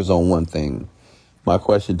to focus on one thing. My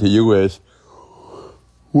question to you is,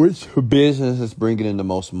 which business is bringing in the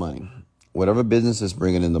most money? Whatever business is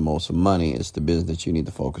bringing in the most money is the business that you need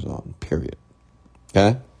to focus on, period.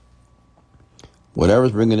 Okay?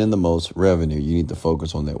 Whatever's bringing in the most revenue, you need to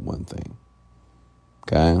focus on that one thing.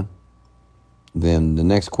 Okay? Then the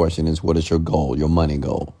next question is, what is your goal, your money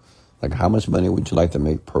goal? Like, how much money would you like to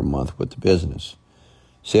make per month with the business?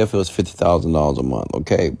 Say if it was $50,000 a month.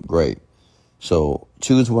 Okay, great. So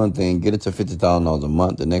choose one thing, get it to $50,000 a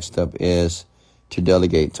month. The next step is to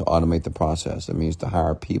delegate, to automate the process. That means to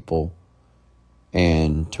hire people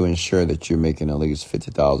and to ensure that you're making at least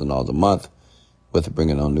 $50,000 a month with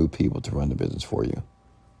bringing on new people to run the business for you.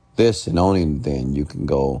 This and only then you can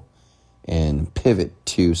go and pivot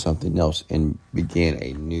to something else and begin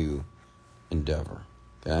a new endeavor.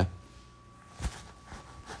 Okay?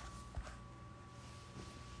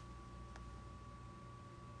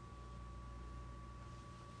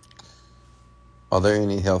 Are there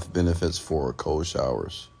any health benefits for cold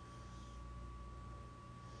showers?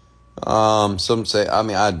 Some say,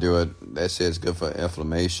 I do it. They say it's good for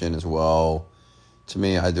inflammation as well. To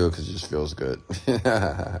me, I do it because it just feels good.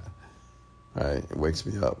 Right? It wakes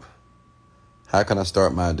me up. How can I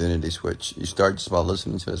start my identity switch? You start just by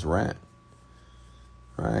listening to this rant.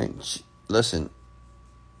 Right? Listen,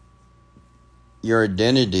 your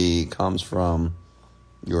identity comes from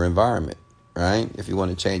your environment, right? If you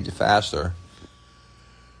want to change it faster,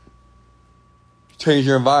 change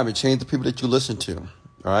your environment, change the people that you listen to,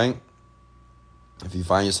 right? If you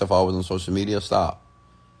find yourself always on social media, stop.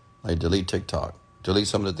 Like, delete TikTok. Delete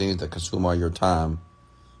some of the things that consume all your time,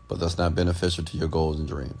 but that's not beneficial to your goals and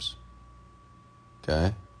dreams.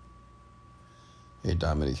 Okay? Hey,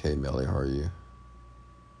 Dominic. Hey, Melly. How are you?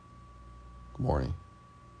 Good morning.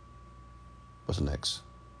 What's next?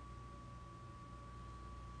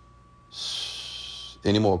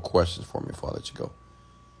 Any more questions for me before I let you go?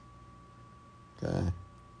 Okay.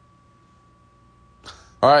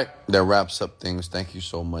 All right, that wraps up things. Thank you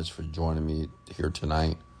so much for joining me here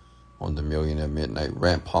tonight on the Millionaire Midnight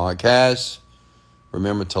Rant podcast.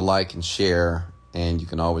 Remember to like and share, and you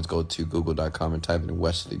can always go to google.com and type in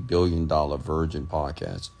Wesley $1 Billion Virgin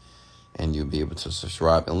Podcast, and you'll be able to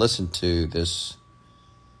subscribe and listen to this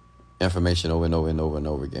information over and over and over and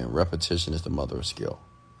over again. Repetition is the mother of skill.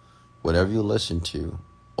 Whatever you listen to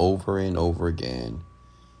over and over again,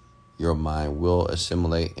 your mind will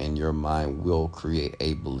assimilate and your mind will create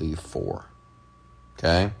a belief for.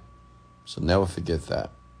 Okay? So never forget that.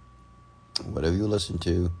 Whatever you listen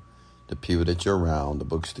to, the people that you're around, the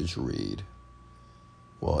books that you read,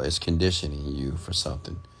 well, it's conditioning you for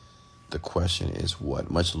something. The question is what?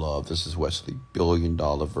 Much love. This is Wesley $1 Billion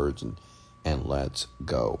Virgin, and let's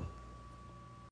go.